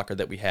run blocker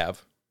that we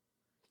have.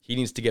 He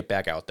needs to get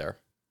back out there.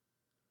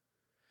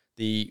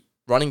 The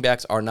running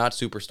backs are not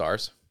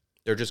superstars.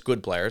 They're just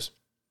good players.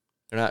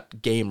 They're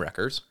not game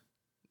wreckers.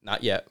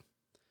 Not yet.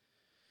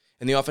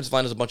 And the offensive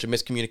line has a bunch of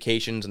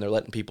miscommunications, and they're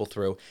letting people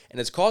through. And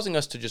it's causing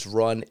us to just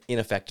run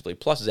ineffectively.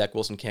 Plus, Zach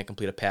Wilson can't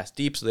complete a pass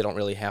deep, so they don't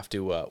really have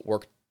to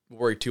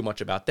worry too much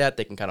about that.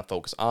 They can kind of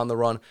focus on the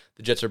run.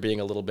 The Jets are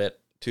being a little bit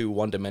too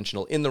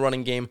one-dimensional in the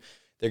running game.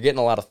 They're getting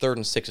a lot of 3rd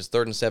and 6s,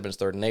 3rd and 7s,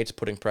 3rd and 8s,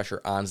 putting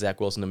pressure on Zach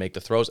Wilson to make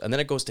the throws, and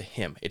then it goes to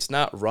him. It's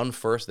not run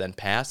first, then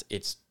pass.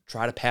 It's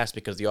try to pass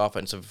because the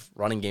offensive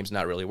running game's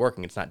not really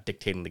working. It's not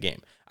dictating the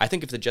game. I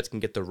think if the Jets can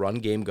get the run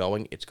game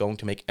going, it's going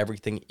to make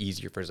everything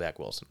easier for Zach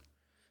Wilson.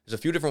 There's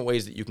a few different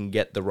ways that you can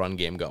get the run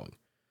game going.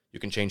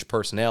 You can change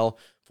personnel,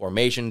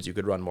 formations, you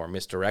could run more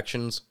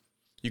misdirections.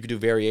 You could do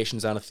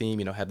variations on a theme,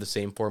 have the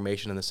same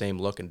formation and the same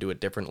look and do it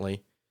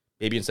differently.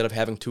 Maybe instead of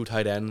having 2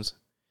 tight ends,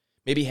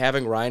 maybe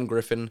having Ryan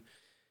Griffin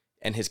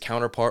and his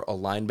counterpart, a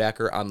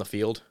linebacker, on the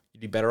field. You'd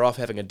be better off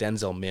having a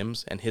Denzel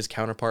Mims and his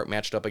counterpart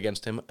matched up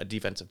against him, a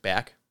defensive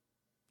back.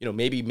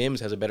 Maybe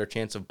Mims has a better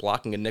chance of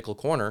blocking a nickel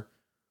corner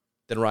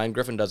than Ryan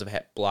Griffin does of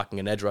blocking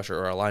an edge rusher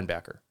or a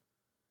linebacker.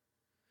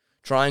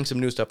 Trying some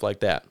new stuff like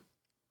that.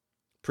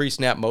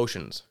 Pre-snap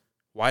motions,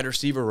 wide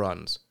receiver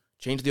runs,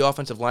 change the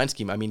offensive line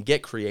scheme.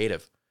 Get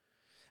creative.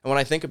 And when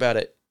I think about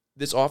it,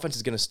 this offense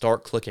is going to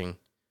start clicking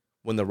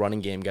when the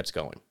running game gets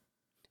going.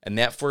 And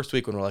that first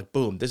week when we're like,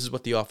 boom, this is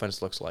what the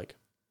offense looks like.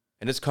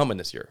 And it's coming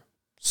this year.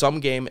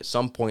 Some game, at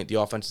some point, the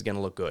offense is going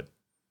to look good.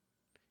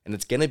 And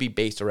it's going to be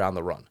based around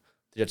the run.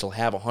 The Jets will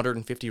have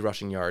 150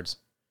 rushing yards,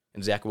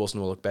 and Zach Wilson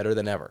will look better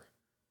than ever.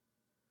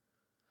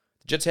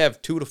 The Jets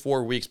have 2 to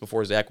 4 weeks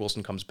before Zach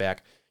Wilson comes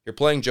back. You're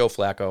playing Joe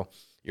Flacco.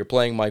 You're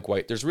playing Mike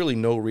White. There's really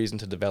no reason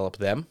to develop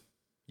them.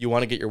 You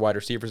want to get your wide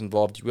receivers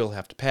involved, you will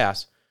have to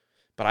pass.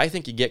 But I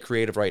think you get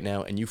creative right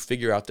now, and you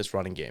figure out this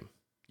running game.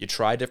 You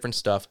try different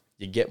stuff.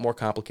 You get more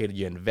complicated.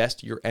 You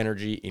invest your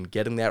energy in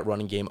getting that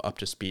running game up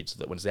to speed so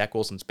that when Zach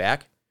Wilson's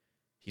back,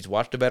 he's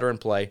watched a veteran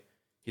play,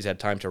 he's had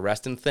time to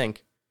rest and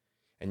think,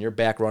 and you're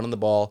back running the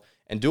ball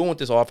and doing what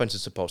this offense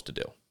is supposed to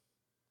do.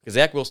 Because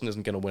Zach Wilson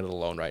isn't going to win it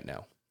alone right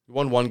now. He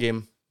won one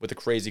game with a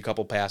crazy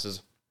couple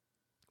passes.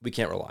 We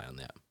can't rely on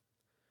that.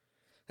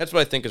 That's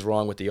what I think is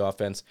wrong with the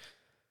offense.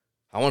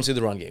 I want to see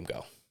the run game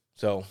go.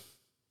 So,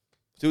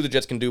 see what the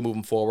Jets can do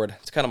moving forward.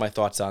 It's kind of my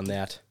thoughts on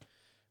that.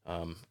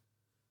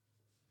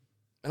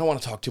 I don't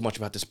want to talk too much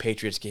about this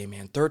Patriots game,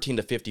 man.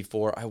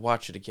 13-54. I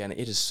watched it again.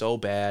 It is so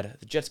bad.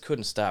 The Jets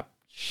couldn't stop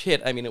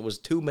shit. It was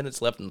 2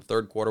 minutes left in the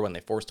third quarter when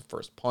they forced the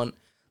first punt.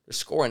 They're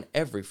scoring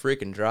every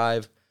freaking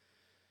drive.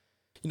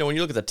 When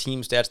you look at the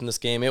team stats in this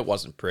game, it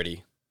wasn't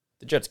pretty.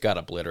 The Jets got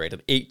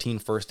obliterated. 18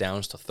 first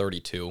downs to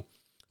 32.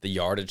 The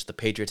yardage, the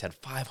Patriots had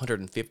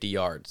 550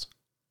 yards.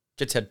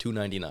 Jets had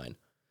 299.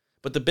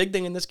 But the big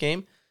thing in this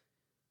game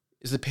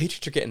is the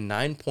Patriots are getting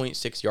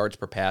 9.6 yards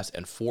per pass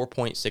and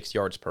 4.6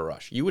 yards per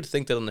rush. You would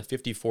think that in the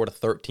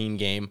 54-13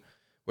 game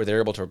where they're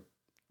able to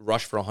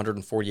rush for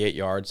 148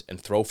 yards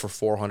and throw for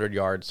 400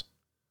 yards,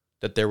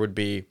 that there would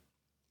be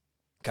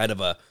kind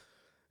of a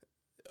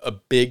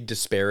big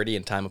disparity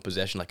in time of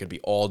possession, like it'd be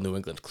all New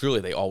England. Clearly,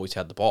 they always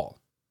had the ball.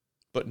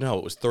 But no,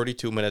 it was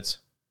 32 minutes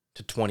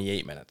to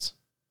 28 minutes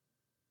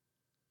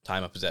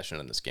time of possession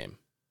in this game,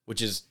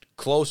 which is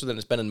closer than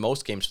it's been in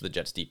most games for the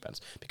Jets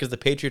defense because the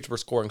Patriots were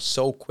scoring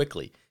so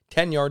quickly.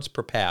 10 yards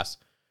per pass,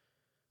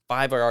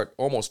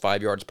 almost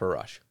 5 yards per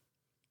rush.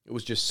 It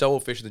was just so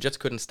efficient. The Jets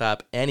couldn't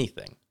stop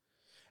anything.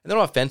 And then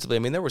offensively,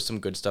 there was some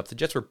good stuff. The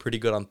Jets were pretty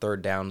good on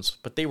third downs,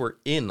 but they were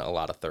in a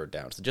lot of third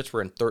downs. The Jets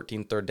were in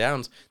 13 third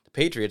downs. The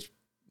Patriots,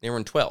 they were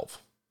in 12.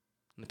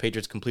 And the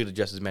Patriots completed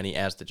just as many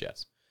as the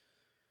Jets.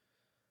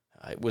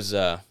 It was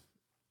a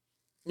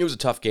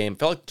tough game. It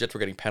felt like the Jets were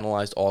getting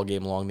penalized all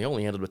game long. They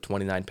only ended with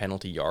 29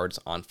 penalty yards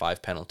on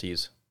 5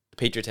 penalties. The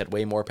Patriots had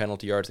way more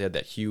penalty yards. They had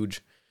that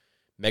huge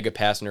mega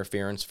pass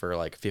interference for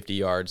like 50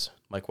 yards.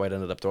 Mike White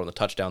ended up throwing the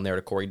touchdown there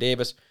to Corey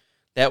Davis.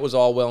 That was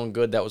all well and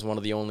good. That was one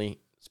of the only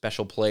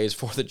special plays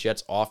for the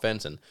Jets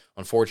offense, and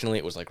unfortunately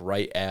it was like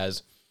right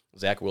as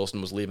Zach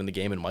Wilson was leaving the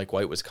game and Mike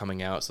White was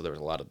coming out, so there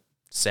was a lot of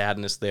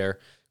sadness there.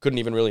 Couldn't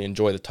even really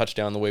enjoy the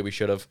touchdown the way we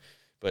should have,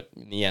 but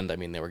in the end,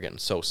 they were getting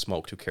so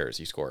smoked. Who cares?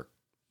 You score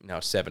now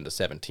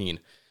 7-17.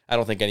 I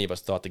don't think any of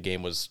us thought the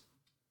game was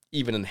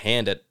even in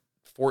hand at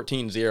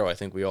 14-0. I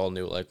think we all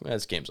knew,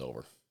 this game's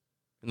over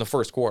in the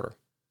first quarter,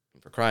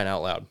 for crying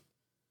out loud.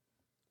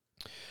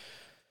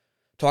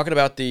 Talking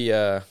about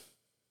the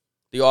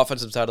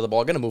offensive side of the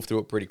ball, I'm going to move through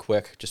it pretty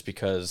quick just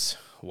because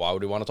why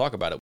would we want to talk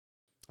about it?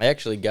 I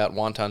actually got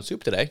wonton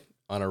soup today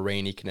on a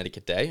rainy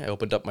Connecticut day. I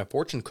opened up my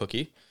fortune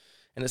cookie,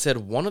 and it said,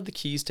 one of the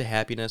keys to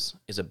happiness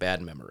is a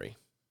bad memory.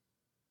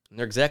 And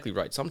they're exactly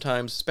right.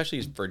 Sometimes,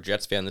 especially for a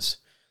Jets fan,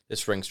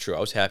 this rings true. I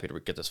was happy to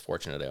get this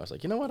fortune today. I was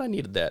like, you know what? I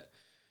needed that.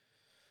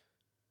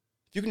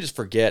 If you can just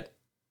forget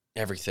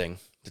everything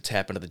that's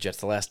happened to the Jets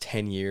the last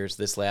 10 years,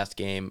 this last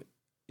game,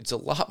 it's a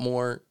lot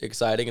more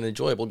exciting and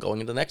enjoyable going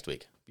into next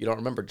week. You don't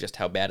remember just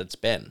how bad it's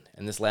been.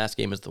 And this last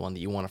game is the one that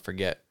you want to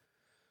forget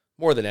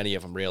more than any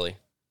of them, really.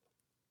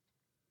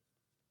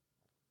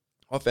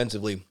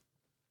 Offensively,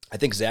 I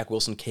think Zach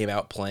Wilson came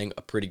out playing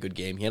a pretty good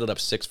game. He ended up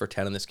 6 for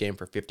 10 in this game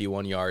for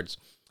 51 yards.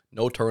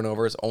 No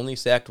turnovers, only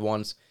sacked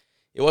once.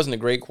 It wasn't a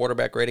great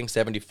quarterback rating,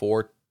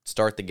 74 to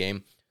start the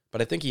game,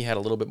 but I think he had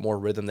a little bit more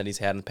rhythm than he's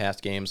had in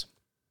past games.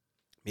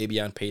 Maybe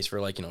on pace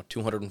for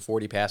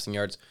 240 passing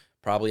yards.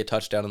 Probably a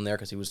touchdown in there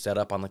because he was set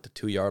up on the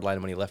 2-yard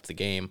line when he left the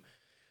game.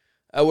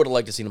 I would have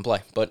liked to see him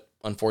play, but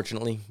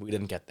unfortunately, we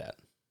didn't get that.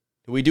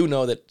 We do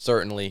know that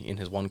certainly in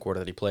his one quarter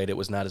that he played, it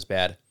was not as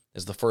bad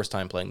as the first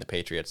time playing the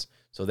Patriots,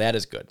 so that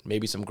is good.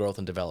 Maybe some growth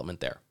and development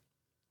there.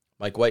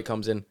 Mike White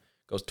comes in,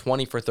 goes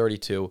 20 for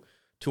 32,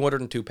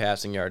 202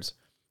 passing yards.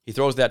 He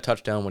throws that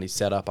touchdown when he's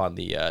set up on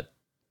the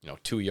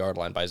 2-yard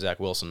line by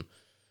Zach Wilson.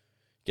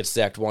 Gets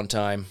sacked one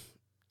time.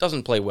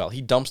 Doesn't play well.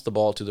 He dumps the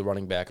ball to the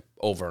running back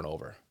over and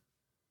over.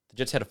 The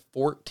Jets had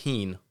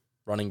 14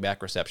 running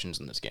back receptions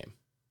in this game.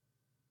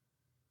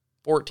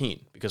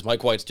 14, because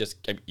Mike White's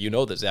just,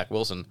 that Zach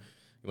Wilson,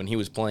 when he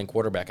was playing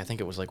quarterback, I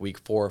think it was week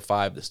 4 or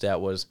 5, the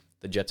stat was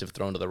the Jets have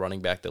thrown to the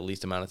running back the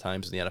least amount of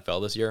times in the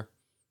NFL this year.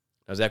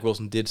 Now, Zach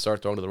Wilson did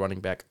start throwing to the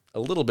running back a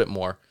little bit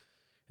more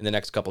in the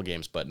next couple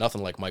games, but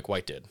nothing like Mike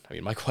White did.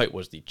 Mike White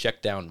was the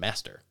check down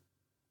master.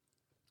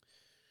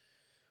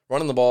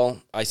 Running the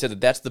ball, I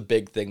said that's the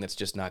big thing that's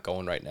just not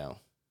going right now.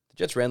 The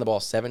Jets ran the ball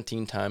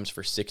 17 times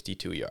for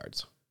 62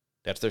 yards.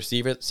 That's their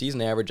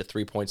season average of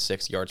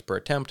 3.6 yards per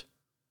attempt,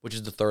 which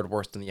is the third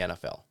worst in the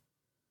NFL.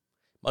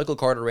 Michael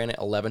Carter ran it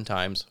 11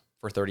 times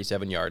for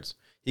 37 yards.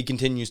 He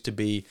continues to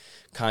be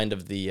kind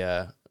of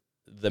the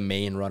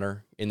main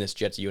runner in this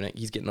Jets unit.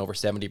 He's getting over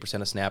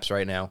 70% of snaps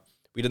right now.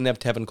 We didn't have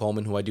Tevin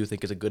Coleman, who I do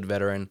think is a good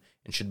veteran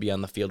and should be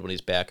on the field when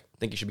he's back. I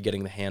think he should be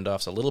getting the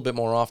handoffs a little bit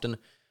more often.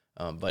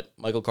 But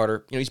Michael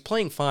Carter, he's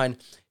playing fine,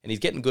 and he's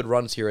getting good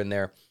runs here and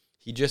there.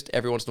 He just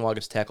every once in a while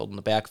gets tackled in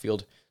the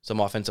backfield. Some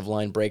offensive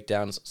line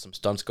breakdowns, some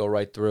stunts go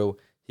right through.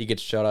 He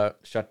gets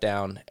shut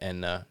down,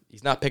 and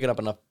he's not picking up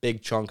enough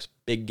big chunks,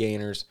 big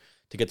gainers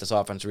to get this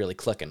offense really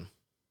clicking.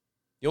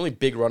 The only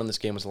big run in this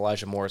game was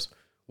Elijah Moore's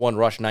one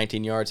rush,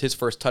 19 yards, his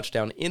first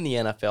touchdown in the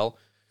NFL.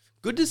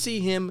 Good to see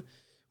him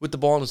with the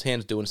ball in his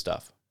hands doing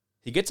stuff.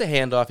 He gets a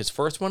handoff, his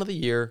first one of the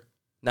year,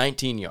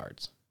 19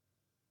 yards.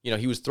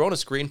 He was throwing a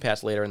screen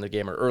pass earlier in the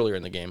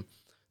game,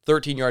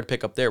 13-yard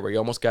pickup there where he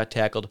almost got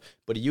tackled,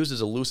 but he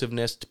uses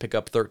elusiveness to pick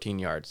up 13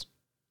 yards.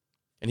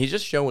 And he's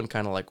just showing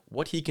kind of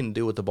what he can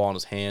do with the ball in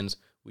his hands.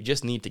 We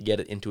just need to get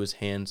it into his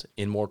hands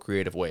in more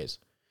creative ways.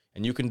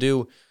 And you can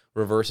do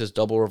reverses,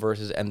 double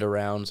reverses, end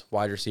arounds,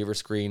 wide receiver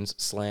screens,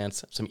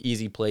 slants, some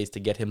easy plays to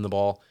get him the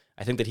ball.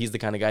 I think that he's the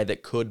kind of guy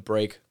that could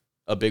break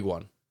a big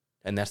one.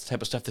 And that's the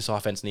type of stuff this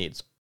offense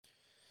needs.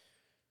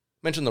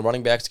 Mentioned the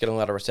running backs getting a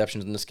lot of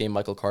receptions in this game.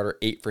 Michael Carter,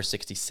 8 for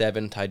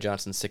 67. Ty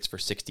Johnson, 6 for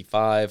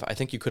 65. I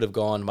think you could have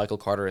gone Michael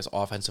Carter as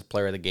offensive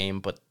player of the game,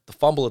 but the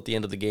fumble at the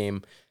end of the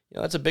game,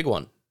 that's a big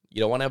one. You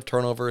don't want to have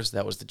turnovers.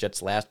 That was the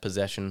Jets' last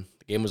possession.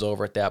 The game was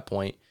over at that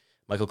point.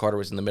 Michael Carter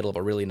was in the middle of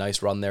a really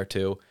nice run there,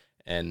 too,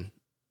 and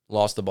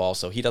lost the ball,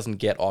 so he doesn't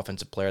get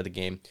offensive player of the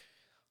game.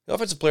 The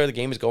offensive player of the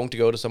game is going to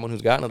go to someone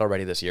who's gotten it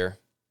already this year,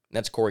 and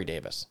that's Corey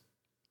Davis.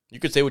 You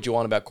could say what you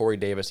want about Corey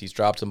Davis. He's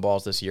dropped some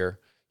balls this year.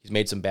 He's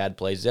made some bad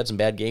plays. He's had some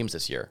bad games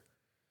this year.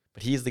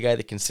 But he's the guy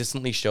that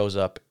consistently shows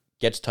up,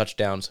 gets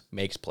touchdowns,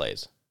 makes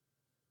plays.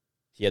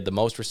 He had the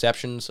most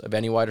receptions of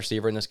any wide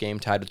receiver in this game,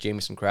 tied with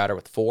Jamison Crowder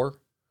with 4.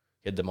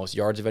 He had the most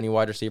yards of any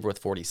wide receiver with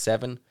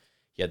 47.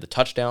 He had the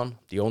touchdown,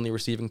 the only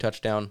receiving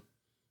touchdown.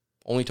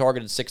 Only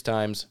targeted 6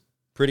 times.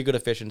 Pretty good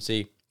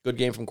efficiency. Good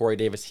game from Corey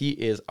Davis. He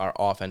is our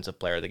offensive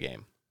player of the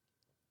game.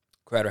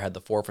 Crowder had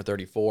the 4 for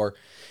 34.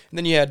 And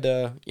then you had,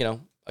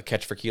 a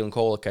catch for Keelan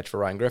Cole, a catch for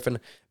Ryan Griffin.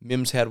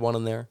 Mims had one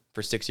in there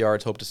for 6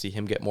 yards. Hope to see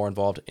him get more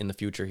involved in the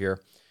future here.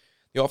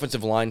 The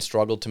offensive line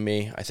struggled to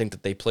me. I think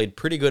that they played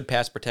pretty good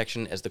pass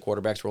protection as the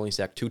quarterbacks were only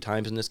sacked 2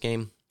 times in this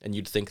game. And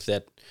you'd think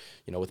that,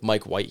 with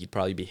Mike White, he'd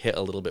probably be hit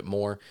a little bit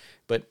more.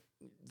 But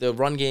the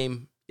run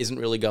game isn't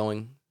really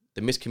going.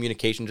 The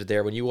miscommunications are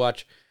there. When you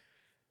watch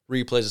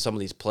replays of some of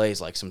these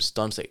plays, like some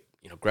stunts that,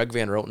 Greg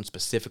Van Roten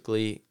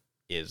specifically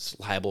is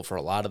liable for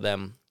a lot of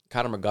them.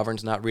 Connor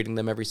McGovern's not reading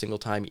them every single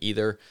time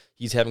either.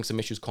 He's having some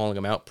issues calling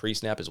them out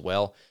pre-snap as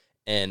well.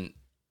 And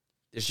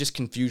there's just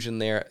confusion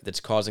there that's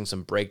causing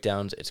some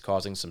breakdowns. It's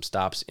causing some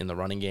stops in the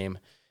running game.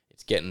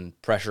 It's getting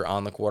pressure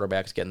on the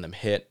quarterbacks, getting them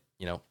hit.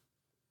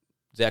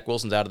 Zach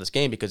Wilson's out of this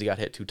game because he got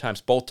hit 2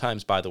 times. Both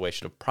times, by the way,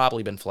 should have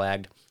probably been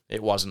flagged.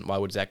 It wasn't. Why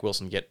would Zach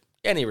Wilson get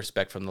any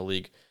respect from the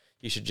league?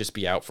 He should just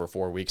be out for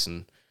 4 weeks,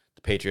 and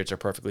the Patriots are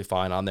perfectly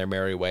fine on their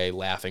merry way,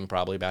 laughing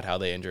probably about how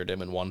they injured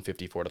him and won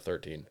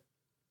 54-13.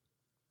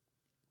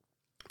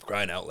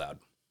 Crying out loud.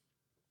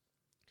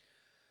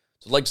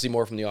 So I'd like to see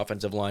more from the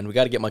offensive line. We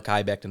got to get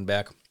Mekhi Becton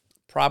back.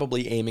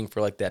 Probably aiming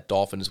for that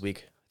Dolphins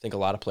week. I think a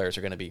lot of players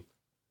are going to be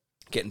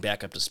getting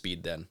back up to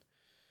speed then.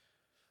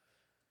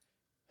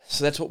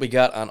 So that's what we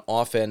got on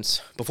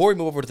offense. Before we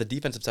move over to the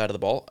defensive side of the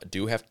ball, I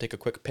do have to take a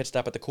quick pit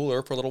stop at the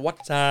cooler for a little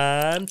What's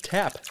on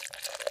Tap.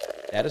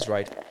 That is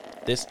right.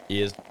 This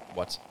is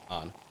What's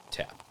on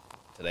Tap.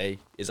 Today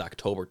is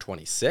October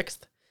 26th.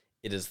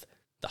 It is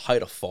the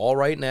height of fall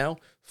right now,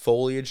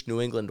 foliage New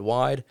England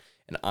wide,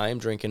 and I am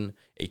drinking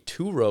a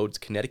Two Roads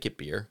Connecticut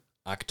beer,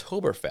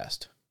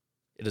 Oktoberfest.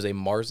 It is a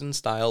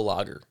Marzen-style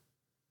lager.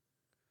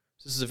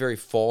 This is a very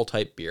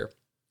fall-type beer.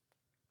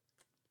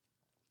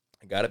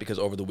 I got it because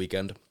over the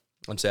weekend,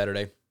 on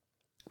Saturday,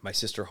 my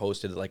sister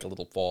hosted like a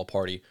little fall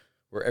party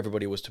where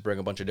everybody was to bring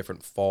a bunch of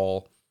different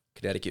fall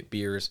Connecticut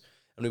beers,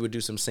 and we would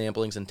do some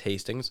samplings and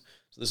tastings.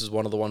 So this is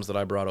one of the ones that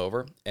I brought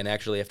over, and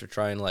actually after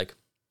trying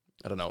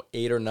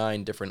 8 or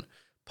 9 different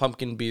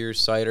pumpkin beers,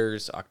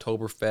 ciders,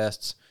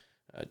 Oktoberfests,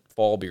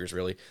 fall beers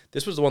really,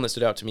 this was the one that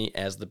stood out to me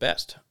as the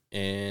best.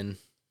 And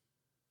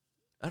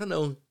I don't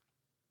know,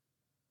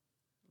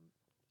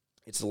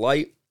 it's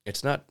light.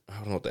 It's not, I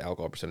don't know what the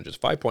alcohol percentage is.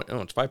 It's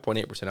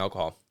 5.8%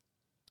 alcohol.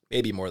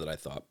 Maybe more than I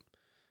thought.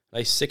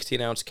 Nice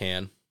 16-ounce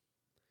can.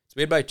 It's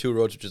made by Two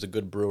Roads, which is a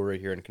good brewery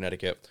here in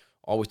Connecticut.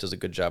 Always does a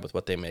good job with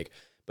what they make.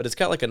 But it's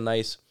got like a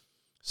nice,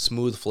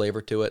 smooth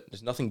flavor to it.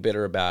 There's nothing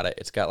bitter about it.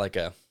 It's got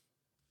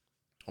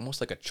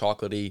almost like a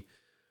chocolatey,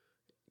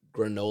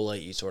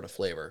 granola-y sort of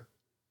flavor.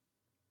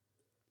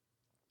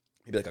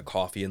 Maybe like a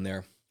coffee in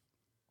there.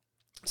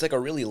 It's like a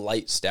really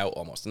light stout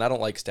almost. And I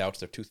don't like stouts.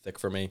 They're too thick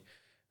for me.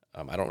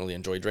 I don't really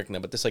enjoy drinking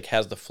them, but this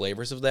has the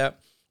flavors of that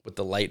with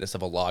the lightness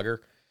of a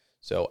lager.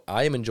 So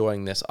I am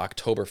enjoying this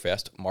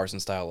Oktoberfest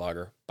Marzen-style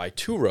lager by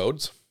Two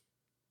Roads,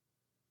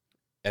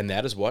 and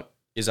that is what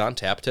is on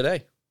tap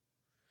today.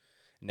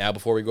 Now,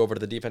 before we go over to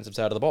the defensive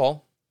side of the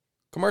ball,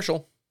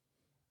 commercial.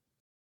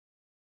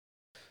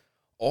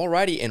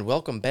 Alrighty, and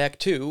welcome back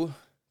to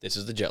This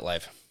is the Jet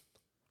Life.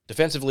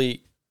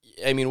 Defensively,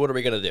 I mean, what are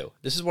we going to do?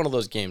 This is one of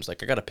those games, I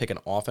got to pick an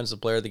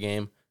offensive player of the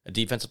game, a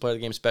defensive player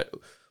of the game.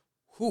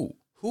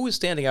 Who is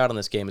standing out in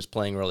this game is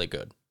playing really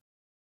good.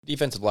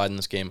 Defensive line in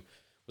this game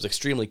was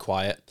extremely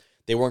quiet.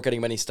 They weren't getting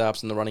many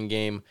stops in the running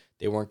game.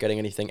 They weren't getting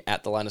anything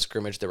at the line of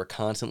scrimmage. There were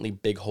constantly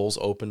big holes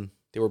open.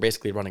 They were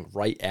basically running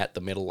right at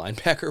the middle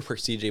linebacker where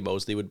C.J.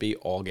 Mosley would be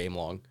all game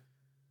long.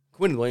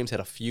 Quinn Williams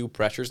had a few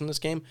pressures in this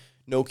game.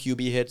 No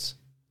QB hits.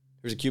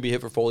 There was a QB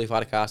hit for Foley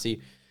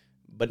Fatukasi,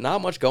 but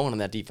not much going on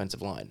that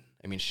defensive line.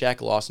 I mean,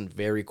 Shaq Lawson,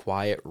 very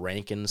quiet.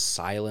 Rankin,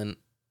 silent.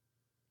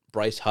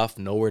 Bryce Huff,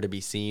 nowhere to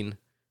be seen.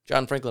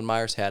 John Franklin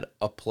Myers had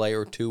a play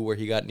or two where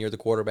he got near the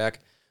quarterback,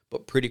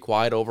 but pretty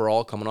quiet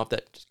overall, coming off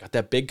that, just got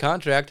that big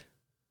contract.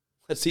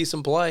 Let's see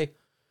some play.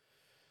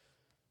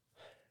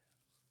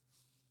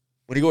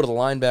 When you go to the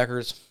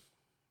linebackers,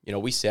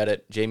 we said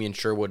it. Jamien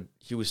Sherwood,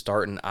 he was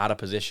starting out of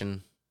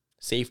position.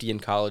 Safety in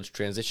college,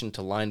 transitioned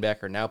to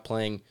linebacker, now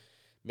playing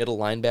middle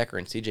linebacker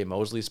in C.J.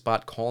 Mosley's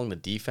spot, calling the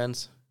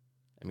defense.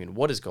 I mean,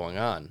 what is going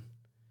on?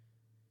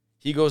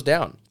 He goes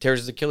down, tears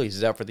his Achilles,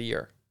 he's out for the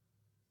year.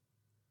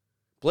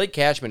 Blake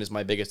Cashman is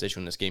my biggest issue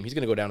in this game. He's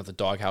going to go down as the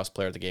doghouse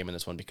player of the game in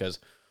this one because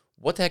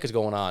what the heck is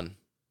going on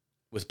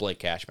with Blake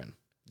Cashman?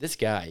 This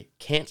guy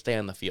can't stay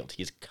on the field.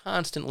 He's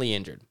constantly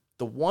injured.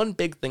 The one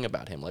big thing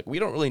about him, we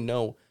don't really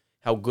know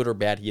how good or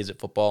bad he is at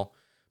football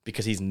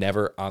because he's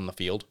never on the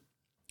field.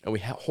 And we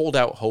hold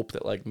out hope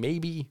that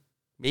maybe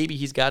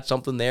he's got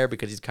something there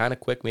because he's kind of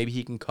quick. Maybe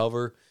he can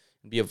cover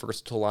and be a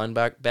versatile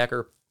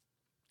linebacker.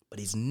 But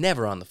he's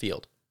never on the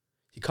field.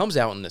 He comes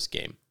out in this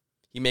game.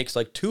 He makes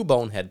 2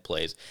 bonehead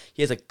plays.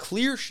 He has a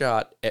clear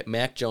shot at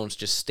Mac Jones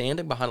just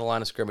standing behind the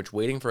line of scrimmage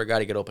waiting for a guy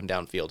to get open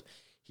downfield.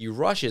 He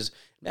rushes.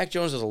 Mac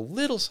Jones does a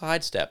little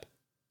sidestep.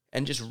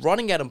 And just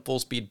running at him full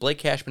speed, Blake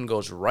Cashman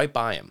goes right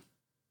by him.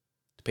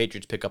 The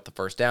Patriots pick up the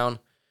first down.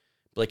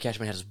 Blake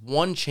Cashman has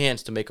one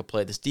chance to make a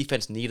play. This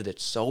defense needed it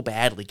so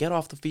badly. Get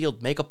off the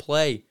field. Make a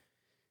play.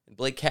 And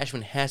Blake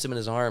Cashman has him in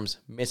his arms.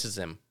 Misses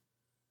him.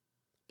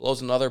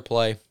 Blows another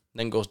play.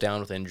 Then goes down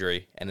with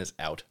injury and is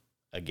out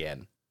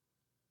again.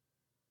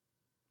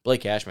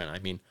 Blake Cashman, I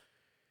mean,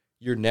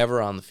 you're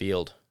never on the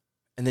field.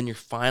 And then you're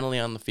finally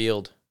on the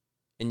field.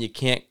 And you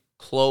can't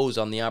close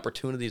on the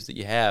opportunities that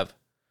you have.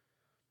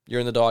 You're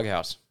in the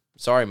doghouse.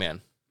 Sorry,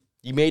 man.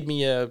 You made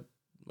me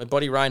my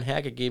buddy Ryan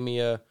Hackett gave me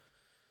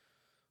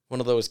one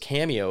of those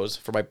cameos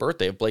for my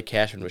birthday of Blake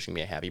Cashman wishing me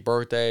a happy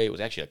birthday. It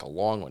was actually a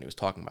long one. He was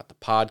talking about the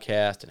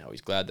podcast and how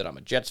he's glad that I'm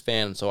a Jets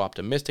fan and so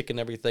optimistic and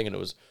everything. And it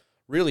was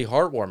really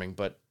heartwarming.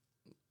 But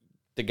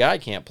the guy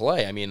can't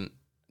play. I mean,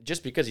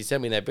 just because he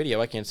sent me that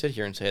video, I can't sit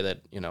here and say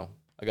that,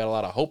 I got a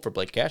lot of hope for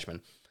Blake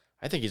Cashman.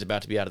 I think he's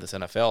about to be out of this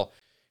NFL.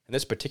 And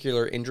this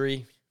particular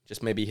injury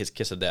just may be his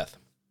kiss of death.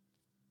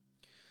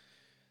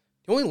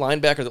 The only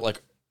linebacker that,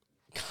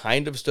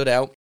 kind of stood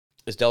out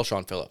is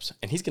Del'Shawn Phillips.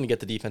 And he's going to get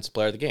the defensive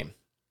player of the game.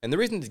 And the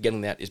reason he's getting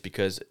that is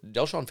because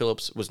Del'Shawn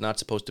Phillips was not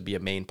supposed to be a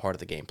main part of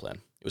the game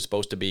plan. It was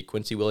supposed to be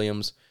Quincy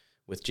Williams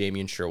with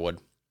Jamien Sherwood.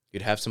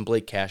 You'd have some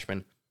Blake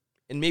Cashman,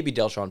 and maybe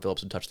Del'Shawn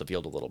Phillips would touch the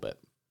field a little bit.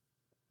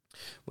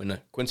 When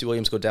Quincy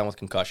Williams goes down with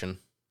concussion,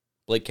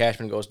 Blake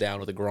Cashman goes down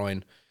with a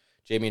groin,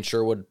 Jamien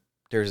Sherwood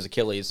tears his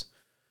Achilles,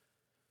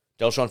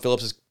 Del'Shawn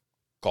Phillips is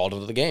called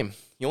into the game.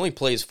 He only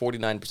plays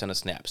 49% of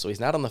snaps, so he's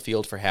not on the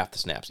field for half the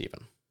snaps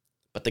even.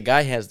 But the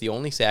guy has the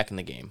only sack in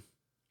the game.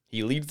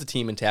 He leads the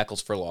team in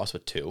tackles for loss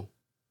with 2,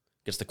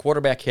 gets the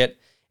quarterback hit,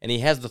 and he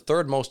has the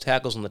 3rd most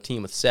tackles on the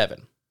team with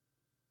 7.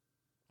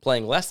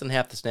 Playing less than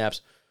half the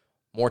snaps,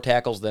 more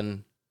tackles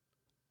than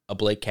a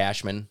Blake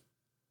Cashman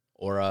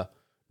or a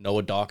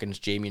Noah Dawkins,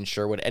 Jamian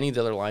Sherwood, any of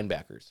the other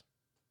linebackers.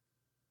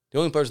 The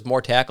only players with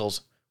more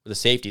tackles were the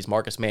safeties,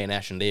 Marcus May and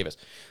Ashton Davis.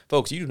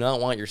 Folks, you do not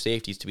want your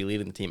safeties to be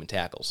leading the team in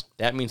tackles.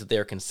 That means that they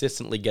are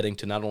consistently getting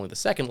to not only the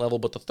 2nd level,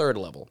 but the 3rd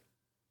level.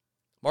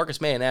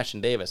 Marcus May and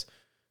Ashton Davis,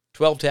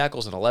 12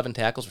 tackles and 11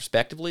 tackles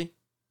respectively.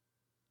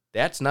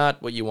 That's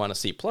not what you want to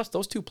see. Plus,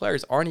 those 2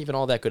 players aren't even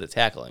all that good at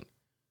tackling.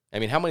 I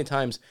mean, how many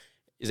times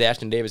is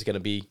Ashton Davis going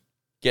to be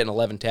getting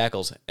 11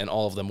 tackles and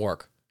all of them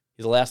work?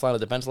 He's the last line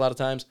of defense a lot of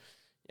times,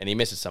 and he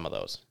misses some of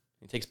those.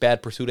 He takes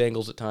bad pursuit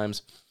angles at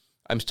times.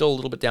 I'm still a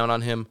little bit down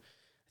on him.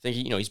 I think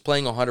he's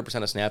playing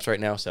 100% of snaps right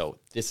now, so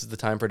this is the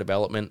time for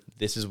development.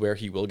 This is where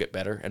he will get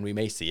better, and we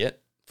may see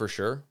it for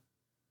sure.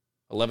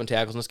 11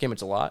 tackles in this game,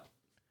 it's a lot.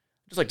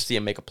 I'd just like to see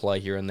him make a play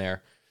here and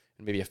there,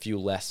 and maybe a few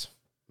less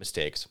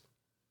mistakes.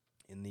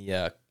 In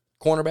the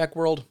cornerback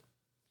world,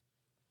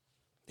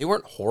 they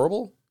weren't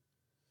horrible.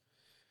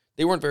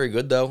 They weren't very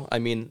good, though. I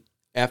mean,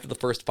 after the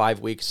first 4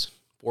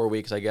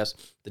 weeks, I guess,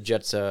 the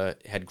Jets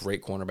had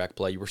great cornerback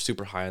play. You were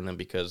super high on them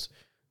because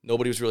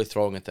nobody was really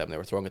throwing at them. They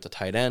were throwing at the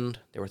tight end,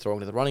 they were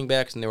throwing to the running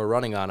backs, and they were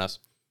running on us.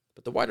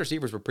 But the wide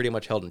receivers were pretty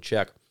much held in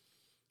check.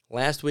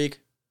 Last week,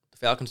 the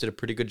Falcons did a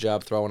pretty good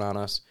job throwing on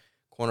us.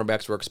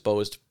 Cornerbacks were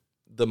exposed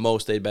the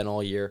most they'd been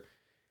all year.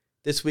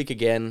 This week,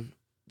 again,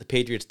 the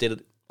Patriots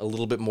did a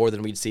little bit more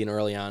than we'd seen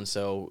early on,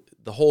 so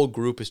the whole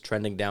group is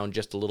trending down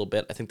just a little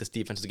bit. I think this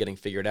defense is getting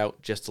figured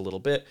out just a little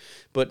bit,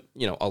 but,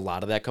 a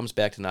lot of that comes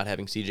back to not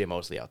having C.J.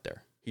 Mosley out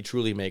there. He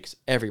truly makes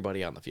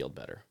everybody on the field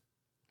better.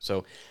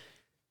 So,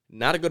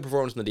 not a good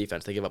performance in the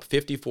defense. They give up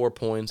 54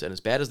 points, and as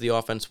bad as the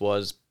offense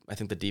was, I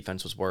think the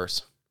defense was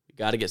worse. We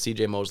got to get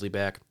C.J. Mosley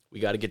back.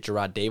 We got to get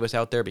Gerard Davis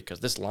out there because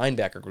this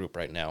linebacker group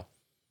right now,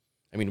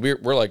 I mean,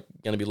 we're like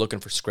going to be looking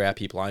for scrap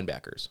heap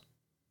linebackers.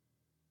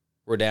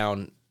 We're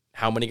down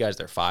how many guys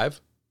there?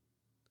 5?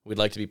 We'd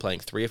like to be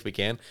playing 3 if we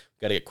can.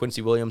 We've got to get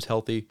Quincy Williams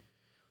healthy.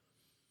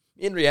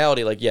 In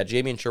reality,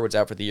 Jamian Sherwood's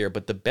out for the year,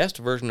 but the best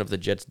version of the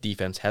Jets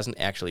defense hasn't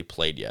actually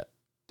played yet.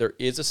 There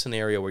is a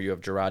scenario where you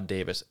have Gerard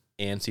Davis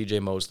and C.J.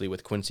 Mosley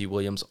with Quincy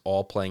Williams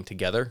all playing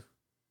together.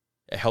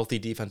 A healthy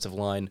defensive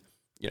line,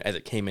 as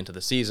it came into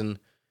the season.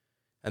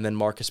 And then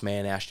Marcus May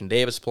and Ashton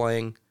Davis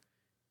playing,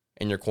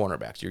 and your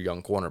cornerbacks, your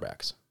young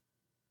cornerbacks.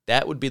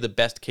 That would be the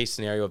best case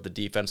scenario of the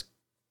defense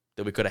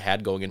that we could have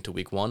had going into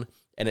week 1,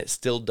 and it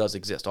still does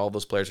exist. All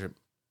those players are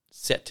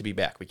set to be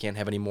back. We can't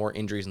have any more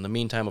injuries in the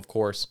meantime, of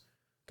course.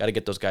 Got to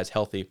get those guys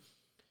healthy.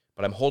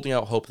 But I'm holding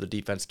out hope the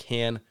defense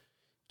can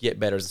get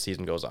better as the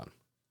season goes on.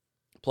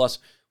 Plus,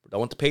 we're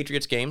done with the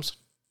Patriots games.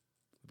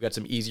 We've got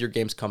some easier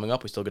games coming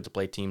up. We still get to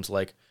play teams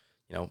like,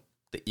 the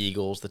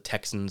Eagles, the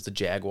Texans, the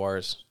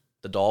Jaguars,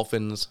 the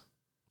Dolphins.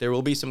 There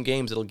will be some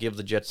games that'll give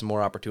the Jets some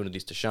more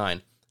opportunities to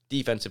shine,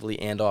 defensively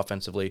and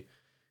offensively.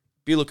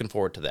 Be looking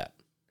forward to that.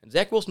 And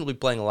Zach Wilson will be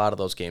playing a lot of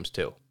those games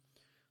too.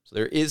 So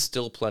there is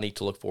still plenty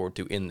to look forward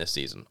to in this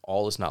season.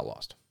 All is not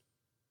lost.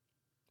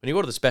 When you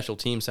go to the special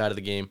team side of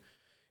the game,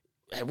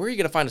 where are you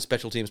going to find a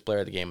special teams player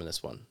of the game in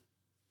this one?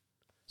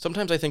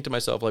 Sometimes I think to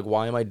myself,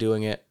 why am I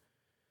doing it?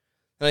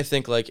 And I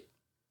think,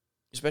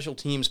 special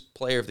teams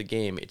player of the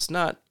game, it's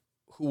not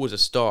who was a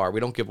star. We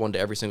don't give one to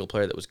every single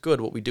player that was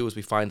good. What we do is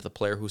we find the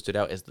player who stood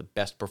out as the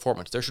best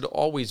performance. There should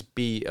always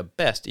be a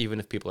best, even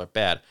if people are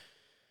bad.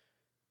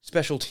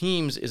 Special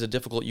teams is a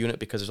difficult unit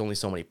because there's only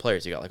so many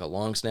players. You got a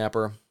long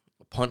snapper,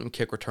 a punt and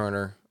kick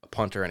returner, a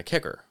punter, and a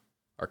kicker.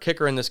 Our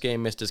kicker in this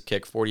game missed his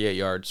kick, 48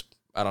 yards.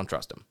 I don't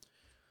trust him.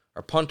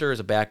 Our punter is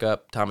a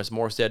backup. Thomas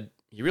Moore said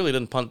he really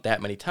didn't punt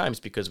that many times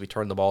because we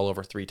turned the ball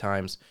over 3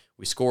 times.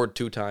 We scored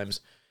 2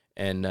 times,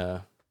 and,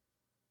 so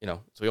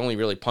we only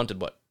really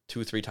punted,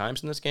 2-3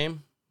 times in this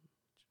game?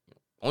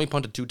 Only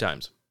punted 2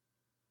 times.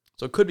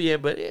 So it could be,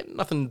 but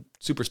nothing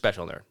super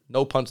special in there.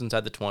 No punts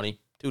inside the 20,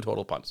 2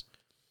 total punts.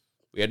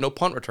 We had no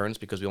punt returns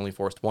because we only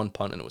forced 1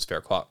 punt and it was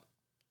fair caught.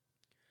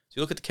 So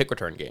you look at the kick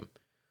return game.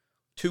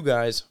 2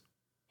 guys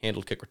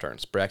handled kick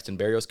returns. Braxton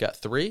Berrios got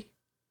 3,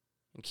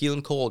 and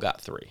Keelan Cole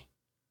got 3.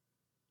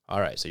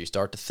 All right, so you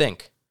start to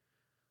think,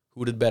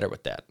 who did better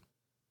with that?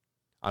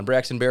 On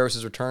Braxton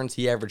Berrios' returns,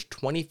 he averaged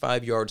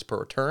 25 yards per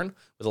return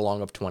with a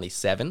long of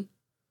 27.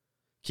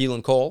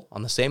 Keelan Cole,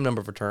 on the same number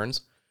of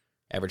returns,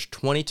 averaged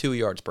 22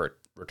 yards per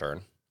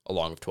return, a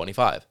long of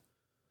 25.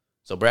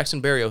 So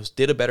Braxton Berrios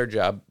did a better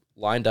job,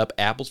 lined up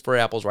apples for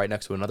apples right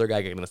next to another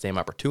guy getting the same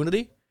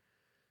opportunity.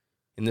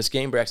 In this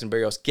game, Braxton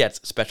Berrios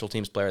gets special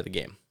teams player of the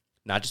game.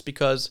 Not just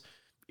because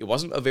it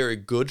wasn't a very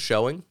good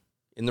showing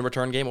in the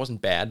return game. It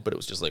wasn't bad, but it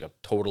was just a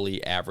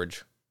totally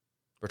average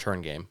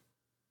return game.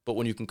 But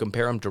when you can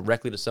compare him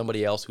directly to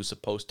somebody else who's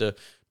supposed to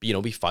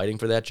be fighting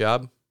for that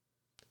job,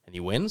 and he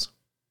wins,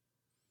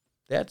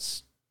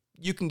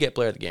 you can get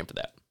player of the game for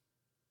that.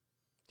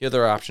 The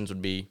other options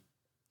would be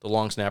the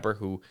long snapper,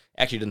 who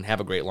actually didn't have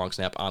a great long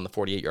snap on the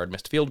 48-yard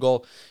missed field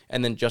goal,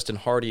 and then Justin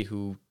Hardy,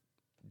 who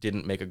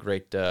didn't make a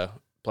great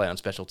play on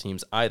special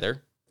teams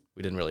either.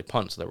 We didn't really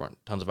punt, so there weren't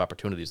tons of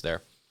opportunities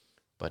there.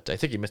 But I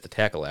think he missed a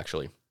tackle,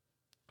 actually.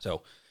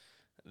 So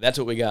that's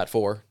what we got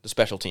for the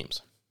special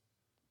teams.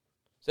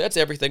 So that's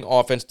everything.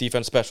 Offense,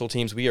 defense, special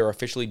teams. We are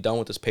officially done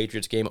with this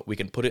Patriots game. We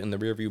can put it in the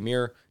rearview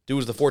mirror. Do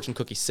as the fortune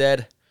cookie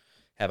said.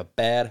 Have a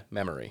bad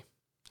memory.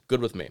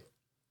 Good with me.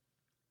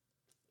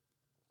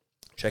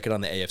 Check it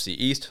on the AFC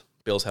East.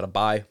 Bills had a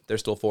bye. They're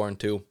still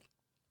 4-2.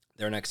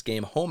 Their next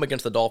game, home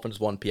against the Dolphins,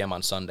 1 p.m.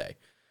 on Sunday.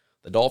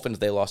 The Dolphins,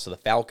 they lost to the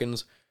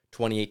Falcons,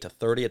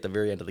 28-30 at the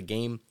very end of the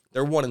game.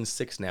 They're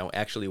 1-6 now,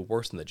 actually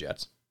worse than the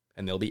Jets.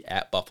 And they'll be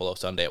at Buffalo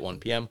Sunday at 1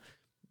 p.m.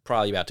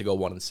 Probably about to go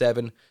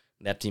 1-7.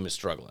 That team is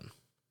struggling.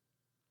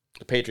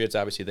 The Patriots,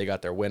 obviously, they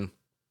got their win.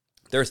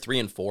 They're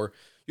 3-4.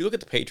 You look at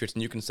the Patriots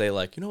and you can say,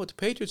 like, you know what, the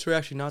Patriots are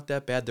actually not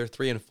that bad. They're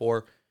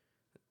 3-4.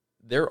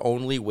 Their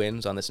only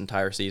wins on this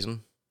entire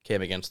season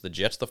came against the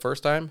Jets the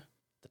first time,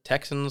 the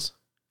Texans,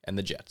 and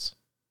the Jets.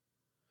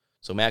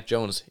 So Mac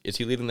Jones, is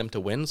he leading them to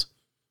wins?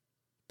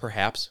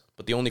 Perhaps,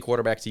 but the only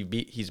quarterbacks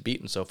he's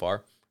beaten so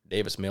far,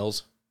 Davis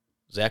Mills,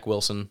 Zach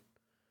Wilson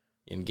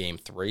in Game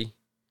 3,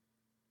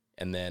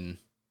 and then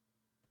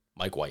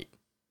Mike White.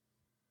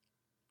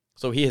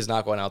 So he has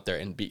not gone out there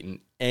and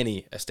beaten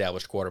any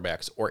established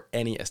quarterbacks or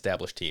any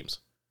established teams.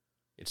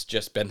 It's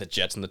just been the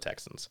Jets and the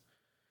Texans.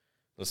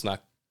 Let's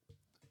not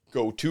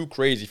go too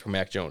crazy for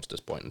Mac Jones at this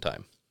point in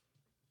time.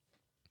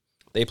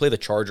 They play the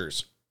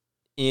Chargers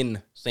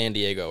in San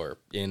Diego or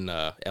in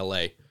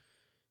L.A.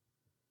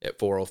 at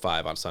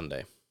 4:05 on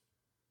Sunday.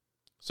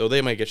 So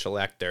they might get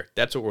shellacked there.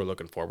 That's what we're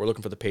looking for. We're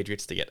looking for the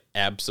Patriots to get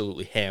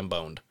absolutely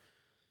ham-boned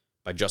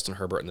by Justin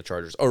Herbert and the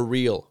Chargers. A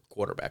real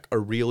quarterback, a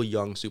real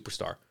young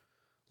superstar.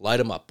 Light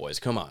them up, boys.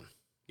 Come on.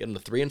 Get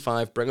them to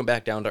 3-5. Bring them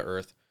back down to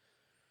earth.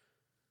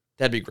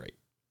 That'd be great.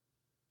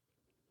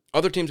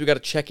 Other teams we got to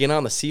check in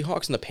on, the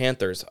Seahawks and the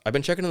Panthers. I've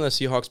been checking on the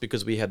Seahawks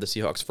because we had the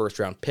Seahawks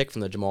first-round pick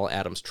from the Jamal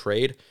Adams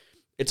trade.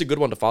 It's a good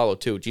one to follow,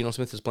 too. Geno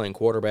Smith is playing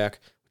quarterback,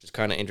 which is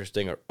kind of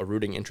interesting, a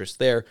rooting interest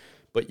there.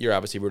 But you're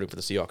obviously rooting for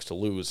the Seahawks to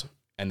lose.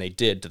 And they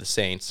did to the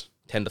Saints,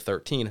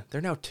 10-13.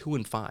 They're now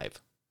 2-5.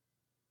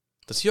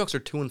 The Seahawks are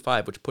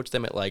 2-5, which puts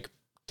them at, like,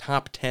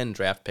 top 10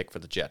 draft pick for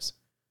the Jets.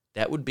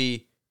 That would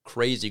be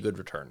crazy good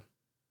return.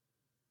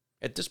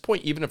 At this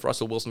point, even if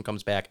Russell Wilson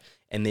comes back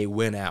and they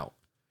win out,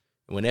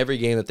 and win every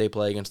game that they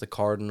play against the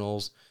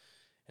Cardinals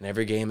and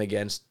every game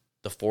against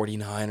the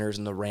 49ers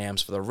and the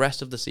Rams for the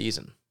rest of the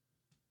season,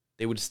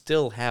 they would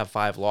still have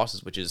 5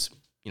 losses, which is,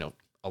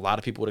 a lot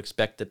of people would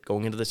expect that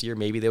going into this year,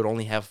 maybe they would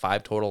only have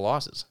 5 total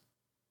losses.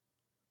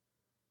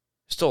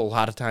 Still a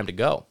lot of time to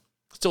go.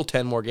 Still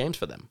 10 more games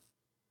for them.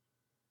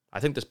 I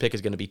think this pick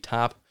is going to be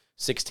top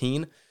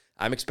 16.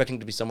 I'm expecting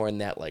to be somewhere in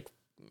that,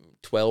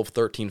 12,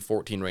 13,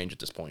 14 range at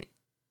this point.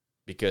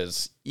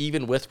 Because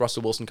even with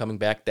Russell Wilson coming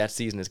back, that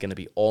season is going to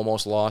be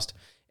almost lost.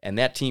 And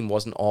that team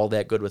wasn't all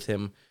that good with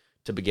him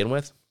to begin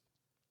with.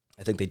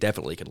 I think they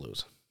definitely can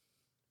lose.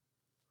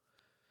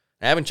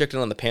 I haven't checked in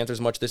on the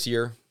Panthers much this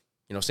year.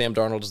 Sam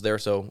Darnold is there,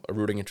 so a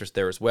rooting interest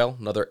there as well.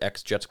 Another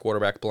ex-Jets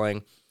quarterback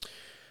playing.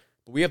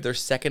 But we have their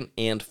 2nd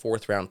and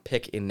 4th round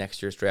pick in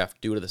next year's draft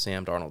due to the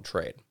Sam Darnold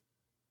trade.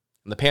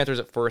 And the Panthers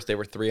at first, they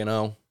were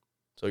 3-0.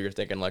 So you're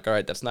thinking, all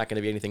right, that's not going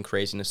to be anything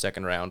crazy in the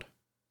 2nd round.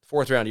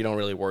 4th round, you don't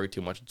really worry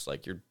too much. It's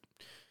like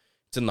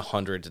it's in the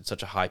hundreds. It's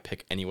such a high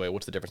pick anyway.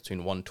 What's the difference between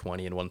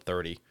 120 and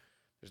 130?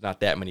 There's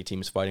not that many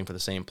teams fighting for the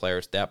same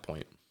players at that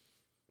point.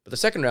 But the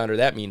 2nd rounder,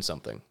 that means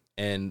something.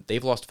 And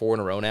they've lost 4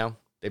 in a row now.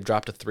 They've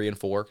dropped to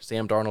 3-4.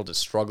 Sam Darnold is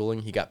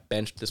struggling. He got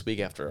benched this week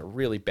after a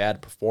really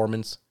bad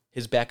performance.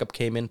 His backup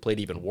came in, played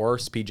even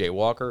worse, P.J.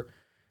 Walker.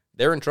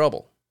 They're in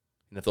trouble.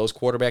 And if those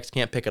quarterbacks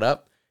can't pick it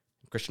up,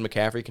 Christian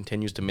McCaffrey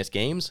continues to miss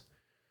games,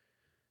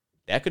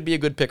 that could be a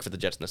good pick for the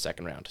Jets in the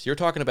 2nd round. So you're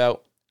talking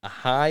about a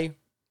high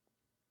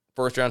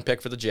 1st-round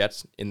pick for the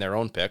Jets in their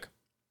own pick,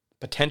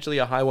 potentially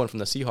a high one from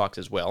the Seahawks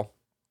as well,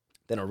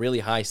 then a really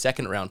high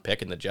 2nd-round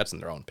pick in the Jets in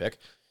their own pick,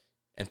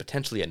 and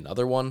potentially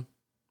another one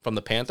from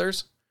the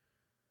Panthers.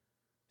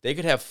 They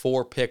could have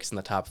 4 picks in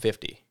the top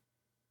 50,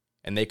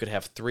 and they could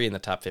have 3 in the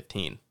top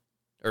 15,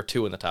 or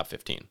 2 in the top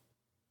 15.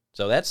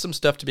 So that's some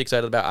stuff to be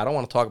excited about. I don't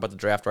want to talk about the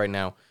draft right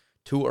now.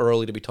 Too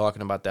early to be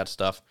talking about that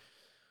stuff.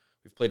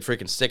 We've played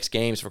freaking 6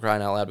 games, for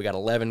crying out loud. We got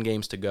 11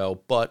 games to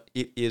go, but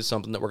it is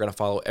something that we're going to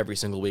follow every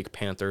single week,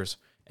 Panthers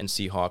and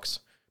Seahawks,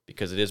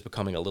 because it is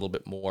becoming a little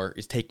bit more,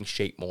 is taking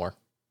shape more,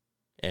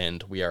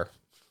 and we are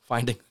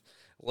finding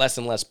less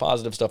and less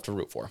positive stuff to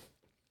root for.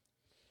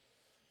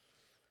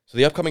 So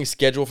the upcoming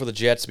schedule for the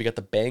Jets, we got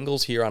the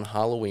Bengals here on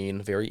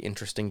Halloween, very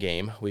interesting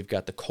game. We've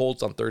got the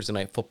Colts on Thursday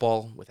Night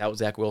Football. Without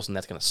Zach Wilson,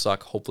 that's going to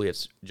suck. Hopefully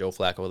it's Joe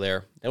Flacco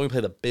there. Then we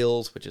play the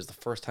Bills, which is the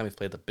first time we've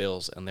played the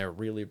Bills, and they're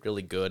really,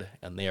 really good,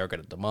 and they are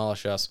going to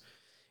demolish us.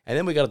 And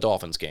then we got a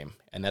Dolphins game,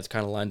 and that's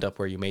kind of lined up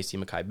where you may see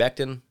Mekhi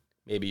Becton.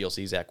 Maybe you'll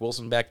see Zach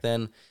Wilson back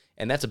then,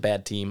 and that's a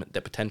bad team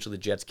that potentially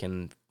the Jets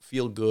can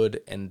feel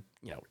good and,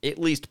 at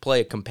least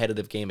play a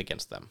competitive game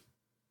against them.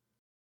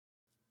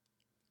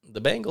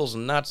 The Bengals,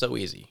 not so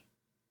easy.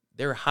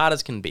 They're hot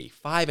as can be,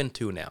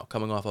 5-2 now,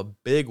 coming off a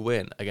big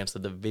win against the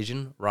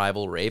division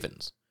rival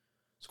Ravens,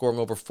 scoring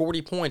over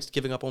 40 points,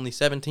 giving up only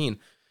 17.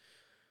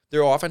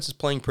 Their offense is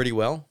playing pretty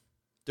well.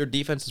 Their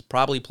defense is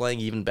probably playing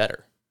even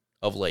better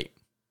of late.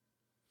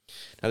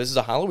 Now, this is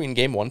a Halloween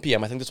game, 1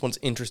 p.m. I think this one's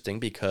interesting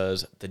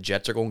because the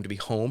Jets are going to be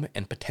home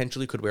and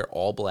potentially could wear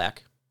all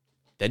black.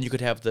 Then you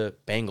could have the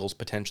Bengals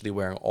potentially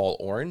wearing all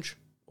orange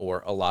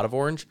or a lot of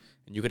orange,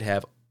 and you could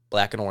have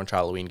black and orange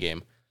Halloween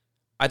game.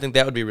 I think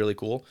that would be really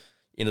cool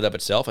in and of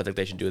itself. I think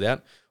they should do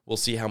that. We'll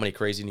see how many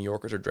crazy New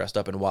Yorkers are dressed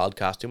up in wild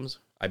costumes.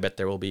 I bet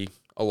there will be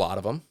a lot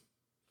of them.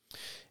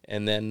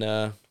 And then,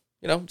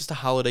 just a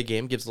holiday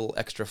game gives a little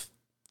extra,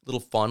 little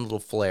fun, little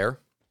flair.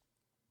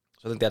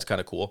 So I think that's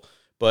kind of cool.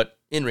 But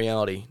in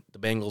reality, the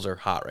Bengals are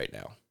hot right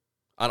now.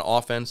 On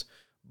offense,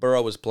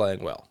 Burrow is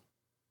playing well.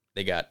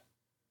 They got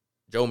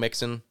Joe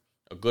Mixon,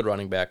 a good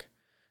running back.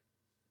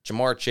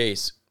 Jamar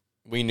Chase,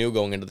 we knew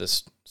going into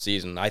this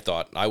season,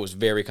 I was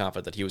very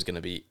confident that he was going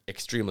to be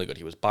extremely good.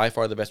 He was by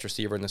far the best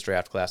receiver in this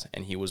draft class,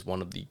 and he was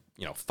one of the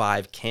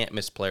 5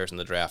 can't-miss players in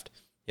the draft.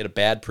 He had a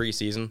bad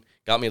preseason,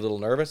 got me a little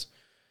nervous,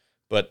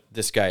 but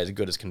this guy is as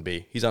good as can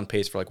be. He's on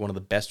pace for one of the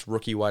best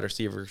rookie wide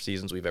receiver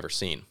seasons we've ever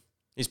seen.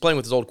 He's playing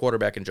with his old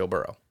quarterback in Joe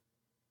Burrow.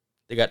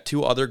 They got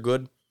 2 other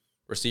good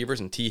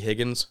receivers in T.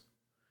 Higgins,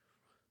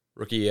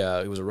 rookie.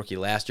 He was a rookie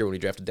last year when we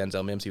drafted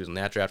Denzel Mims. He was in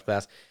that draft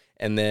class.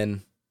 And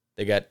then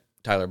they got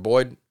Tyler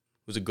Boyd,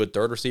 who's a good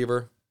third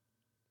receiver.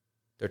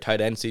 Their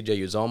tight end, CJ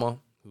Uzoma,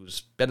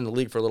 who's been in the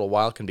league for a little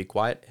while, can be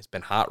quiet, has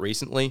been hot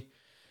recently.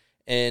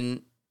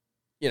 And,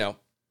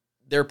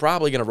 they're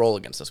probably going to roll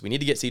against us. We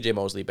need to get CJ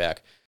Mosley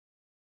back.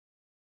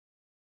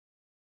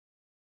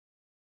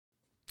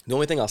 The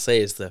only thing I'll say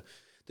is the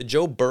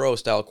Joe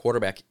Burrow-style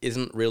quarterback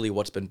isn't really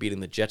what's been beating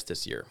the Jets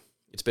this year.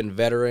 It's been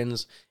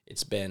veterans.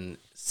 It's been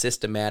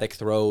systematic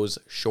throws,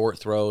 short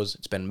throws.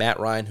 It's been Matt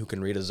Ryan, who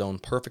can read a zone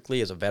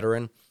perfectly as a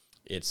veteran.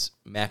 It's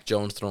Mac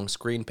Jones throwing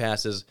screen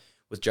passes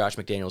with Josh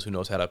McDaniels, who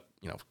knows how to,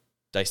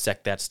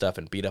 dissect that stuff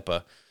and beat up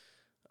a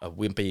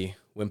wimpy,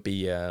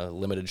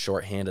 limited,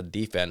 short-handed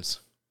defense.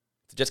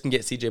 If the Jets can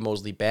get C.J.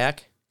 Mosley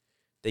back,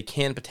 they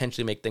can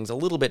potentially make things a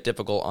little bit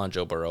difficult on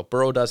Joe Burrow.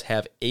 Burrow does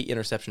have 8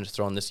 interceptions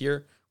thrown this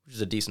year, which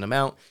is a decent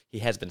amount. He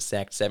has been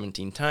sacked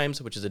 17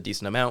 times, which is a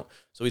decent amount,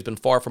 so he's been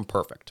far from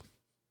perfect.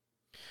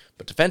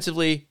 But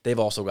defensively, they've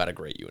also got a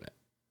great unit.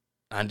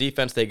 On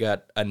defense, they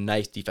got a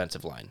nice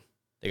defensive line.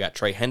 They got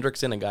Trey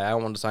Hendrickson, a guy I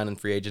wanted to sign in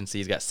free agency.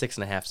 He's got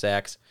 6.5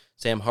 sacks.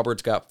 Sam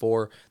Hubbard's got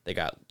 4. They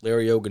got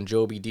Larry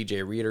Ogunjobi,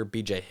 DJ Reader,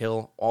 BJ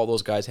Hill. All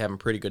those guys having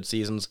pretty good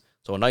seasons,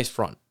 so a nice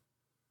front.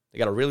 They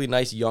got a really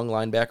nice young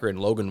linebacker in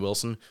Logan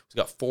Wilson, who's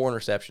got 4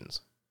 interceptions.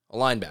 A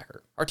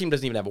linebacker. Our team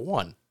doesn't even have a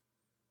 1.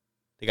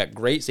 They got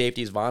great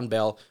safeties. Von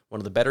Bell, one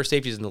of the better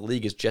safeties in the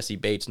league, is Jesse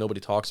Bates. Nobody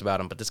talks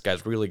about him, but this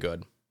guy's really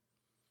good.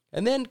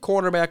 And then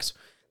cornerbacks,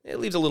 it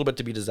leaves a little bit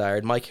to be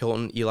desired. Mike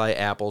Hilton, Eli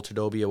Apple,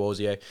 Chidobe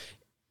Owozie.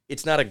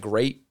 It's not a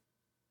great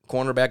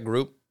cornerback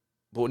group,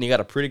 but when you got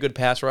a pretty good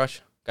pass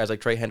rush, guys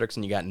like Trey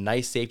Hendrickson, you got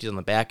nice safeties on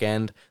the back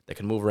end that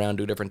can move around,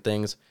 do different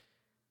things,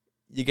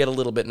 you get a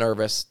little bit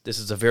nervous. This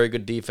is a very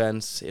good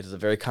defense. It is a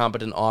very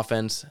competent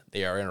offense.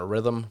 They are in a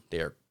rhythm.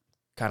 They are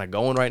kind of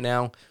going right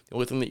now. The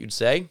only thing that you'd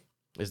say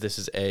is this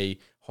is a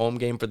home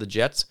game for the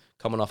Jets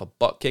coming off a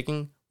butt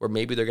kicking where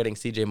maybe they're getting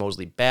C.J.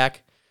 Mosley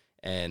back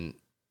and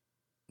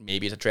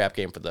maybe it's a trap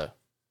game for the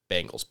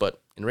Bengals.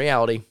 But in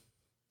reality,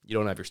 you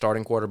don't have your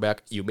starting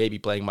quarterback. You may be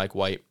playing Mike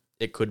White.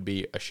 It could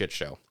be a shit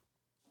show.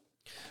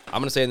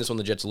 I'm going to say in this one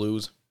the Jets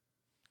lose.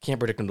 Can't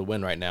predict them to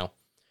win right now.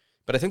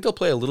 But I think they'll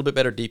play a little bit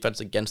better defense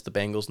against the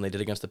Bengals than they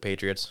did against the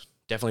Patriots.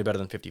 Definitely better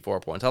than 54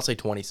 points. I'll say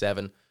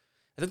 27.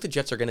 I think the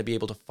Jets are going to be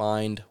able to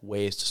find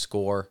ways to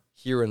score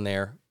here and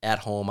there at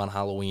home on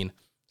Halloween.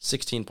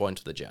 16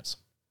 points for the Jets.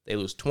 They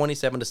lose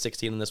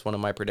 27-16 in this one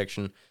in my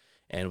prediction,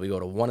 and we go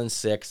to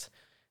 1-6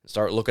 and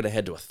start looking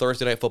ahead to a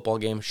Thursday night football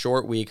game,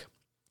 short week.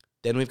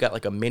 Then we've got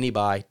like a mini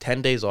bye,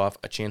 10 days off,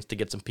 a chance to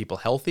get some people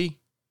healthy.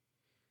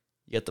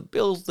 You got the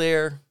Bills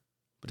there,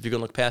 but if you're going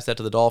to look past that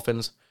to the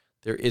Dolphins,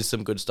 there is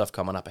some good stuff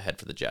coming up ahead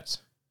for the Jets.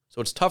 So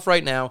it's tough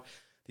right now.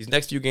 These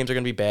next few games are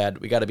going to be bad.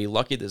 We got to be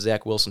lucky that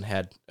Zach Wilson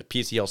had a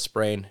PCL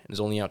sprain and is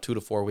only out 2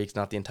 to 4 weeks,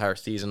 not the entire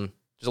season.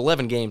 There's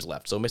 11 games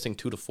left, so missing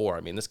 2 to 4.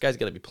 I mean, this guy's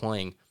got to be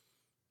playing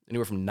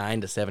anywhere from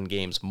 9 to 7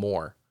 games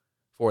more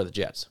for the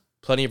Jets.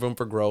 Plenty of room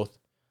for growth.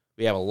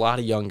 We have a lot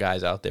of young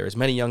guys out there, as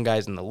many young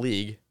guys in the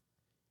league.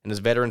 And as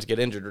veterans get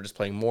injured, we're just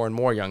playing more and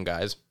more young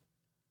guys.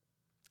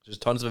 There's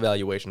tons of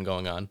evaluation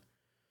going on.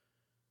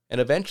 And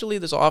eventually,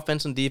 this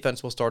offense and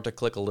defense will start to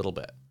click a little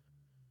bit.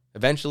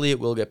 Eventually, it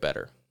will get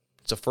better.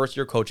 It's a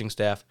first-year coaching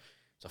staff.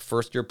 It's a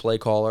first-year play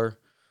caller.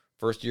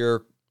 First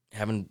year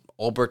having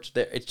Ulbrich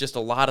there. It's just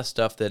a lot of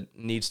stuff that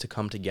needs to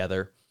come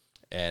together.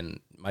 And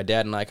my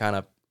dad and I kind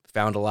of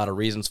found a lot of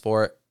reasons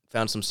for it,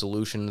 found some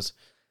solutions.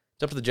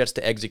 It's up to the Jets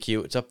to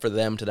execute. It's up for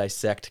them to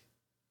dissect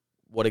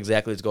what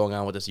exactly is going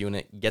on with this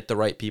unit, get the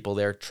right people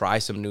there, try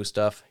some new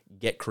stuff,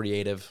 get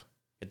creative.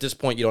 At this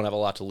point, you don't have a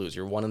lot to lose.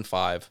 You're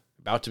 1-5,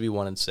 about to be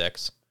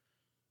 1-6,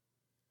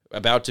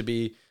 about to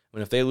be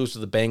When if they lose to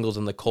the Bengals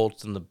and the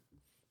Colts and the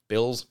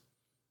Bills,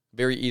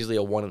 very easily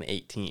a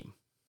 1-8 team.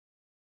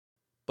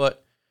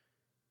 But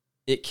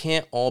it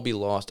can't all be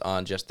lost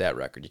on just that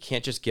record. You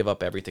can't just give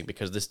up everything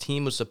because this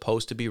team was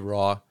supposed to be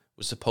raw,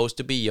 was supposed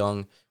to be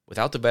young.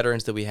 Without the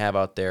veterans that we have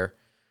out there,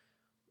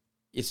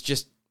 it's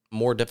just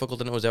more difficult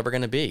than it was ever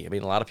going to be. I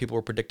mean, a lot of people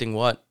were predicting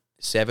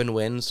 7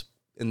 wins,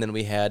 and then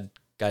we had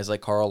guys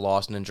like Carl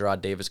Lawson and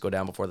Gerard Davis go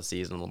down before the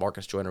season, and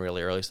LaMarcus joined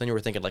really early. So then you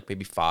were thinking like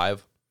maybe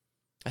 5.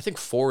 I think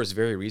 4 is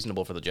very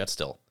reasonable for the Jets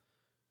still.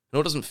 I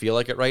know it doesn't feel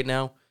like it right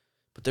now,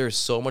 but there is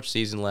so much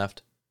season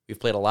left. We've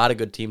played a lot of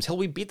good teams. Hell,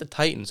 we beat the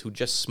Titans, who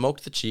just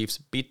smoked the Chiefs,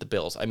 beat the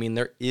Bills. I mean,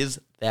 there is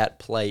that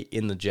play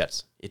in the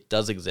Jets. It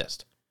does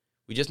exist.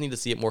 We just need to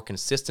see it more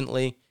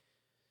consistently.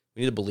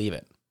 We need to believe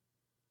it.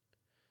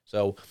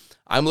 So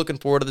I'm looking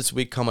forward to this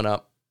week coming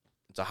up.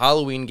 It's a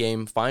Halloween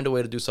game. Find a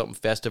way to do something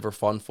festive or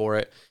fun for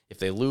it. If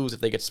they lose,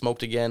 if they get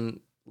smoked again,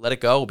 let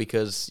it go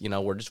because,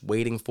 we're just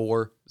waiting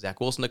for Zach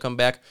Wilson to come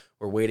back.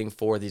 We're waiting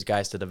for these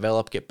guys to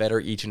develop, get better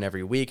each and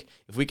every week.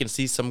 If we can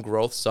see some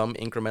growth, some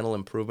incremental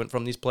improvement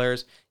from these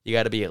players, you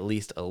got to be at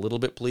least a little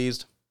bit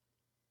pleased.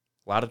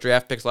 A lot of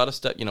draft picks, a lot of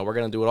stuff. We're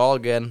going to do it all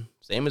again.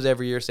 Same as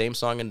every year, same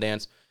song and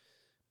dance.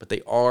 But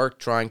they are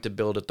trying to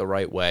build it the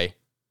right way.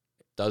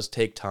 It does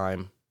take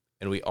time,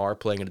 and we are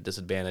playing at a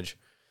disadvantage.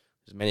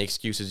 There's many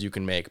excuses you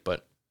can make,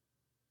 but,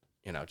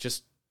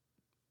 just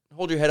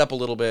hold your head up a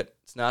little bit.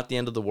 It's not the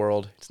end of the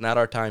world. It's not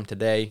our time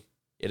today.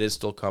 It is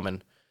still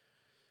coming.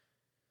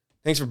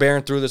 Thanks for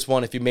bearing through this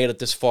one. If you made it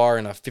this far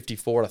in a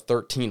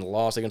 54-13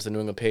 loss against the New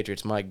England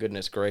Patriots, my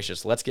goodness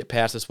gracious. Let's get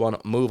past this one,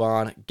 move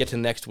on, get to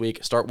next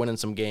week, start winning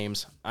some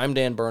games. I'm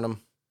Dan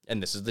Burnham,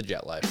 and this is the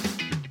Jet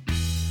Life.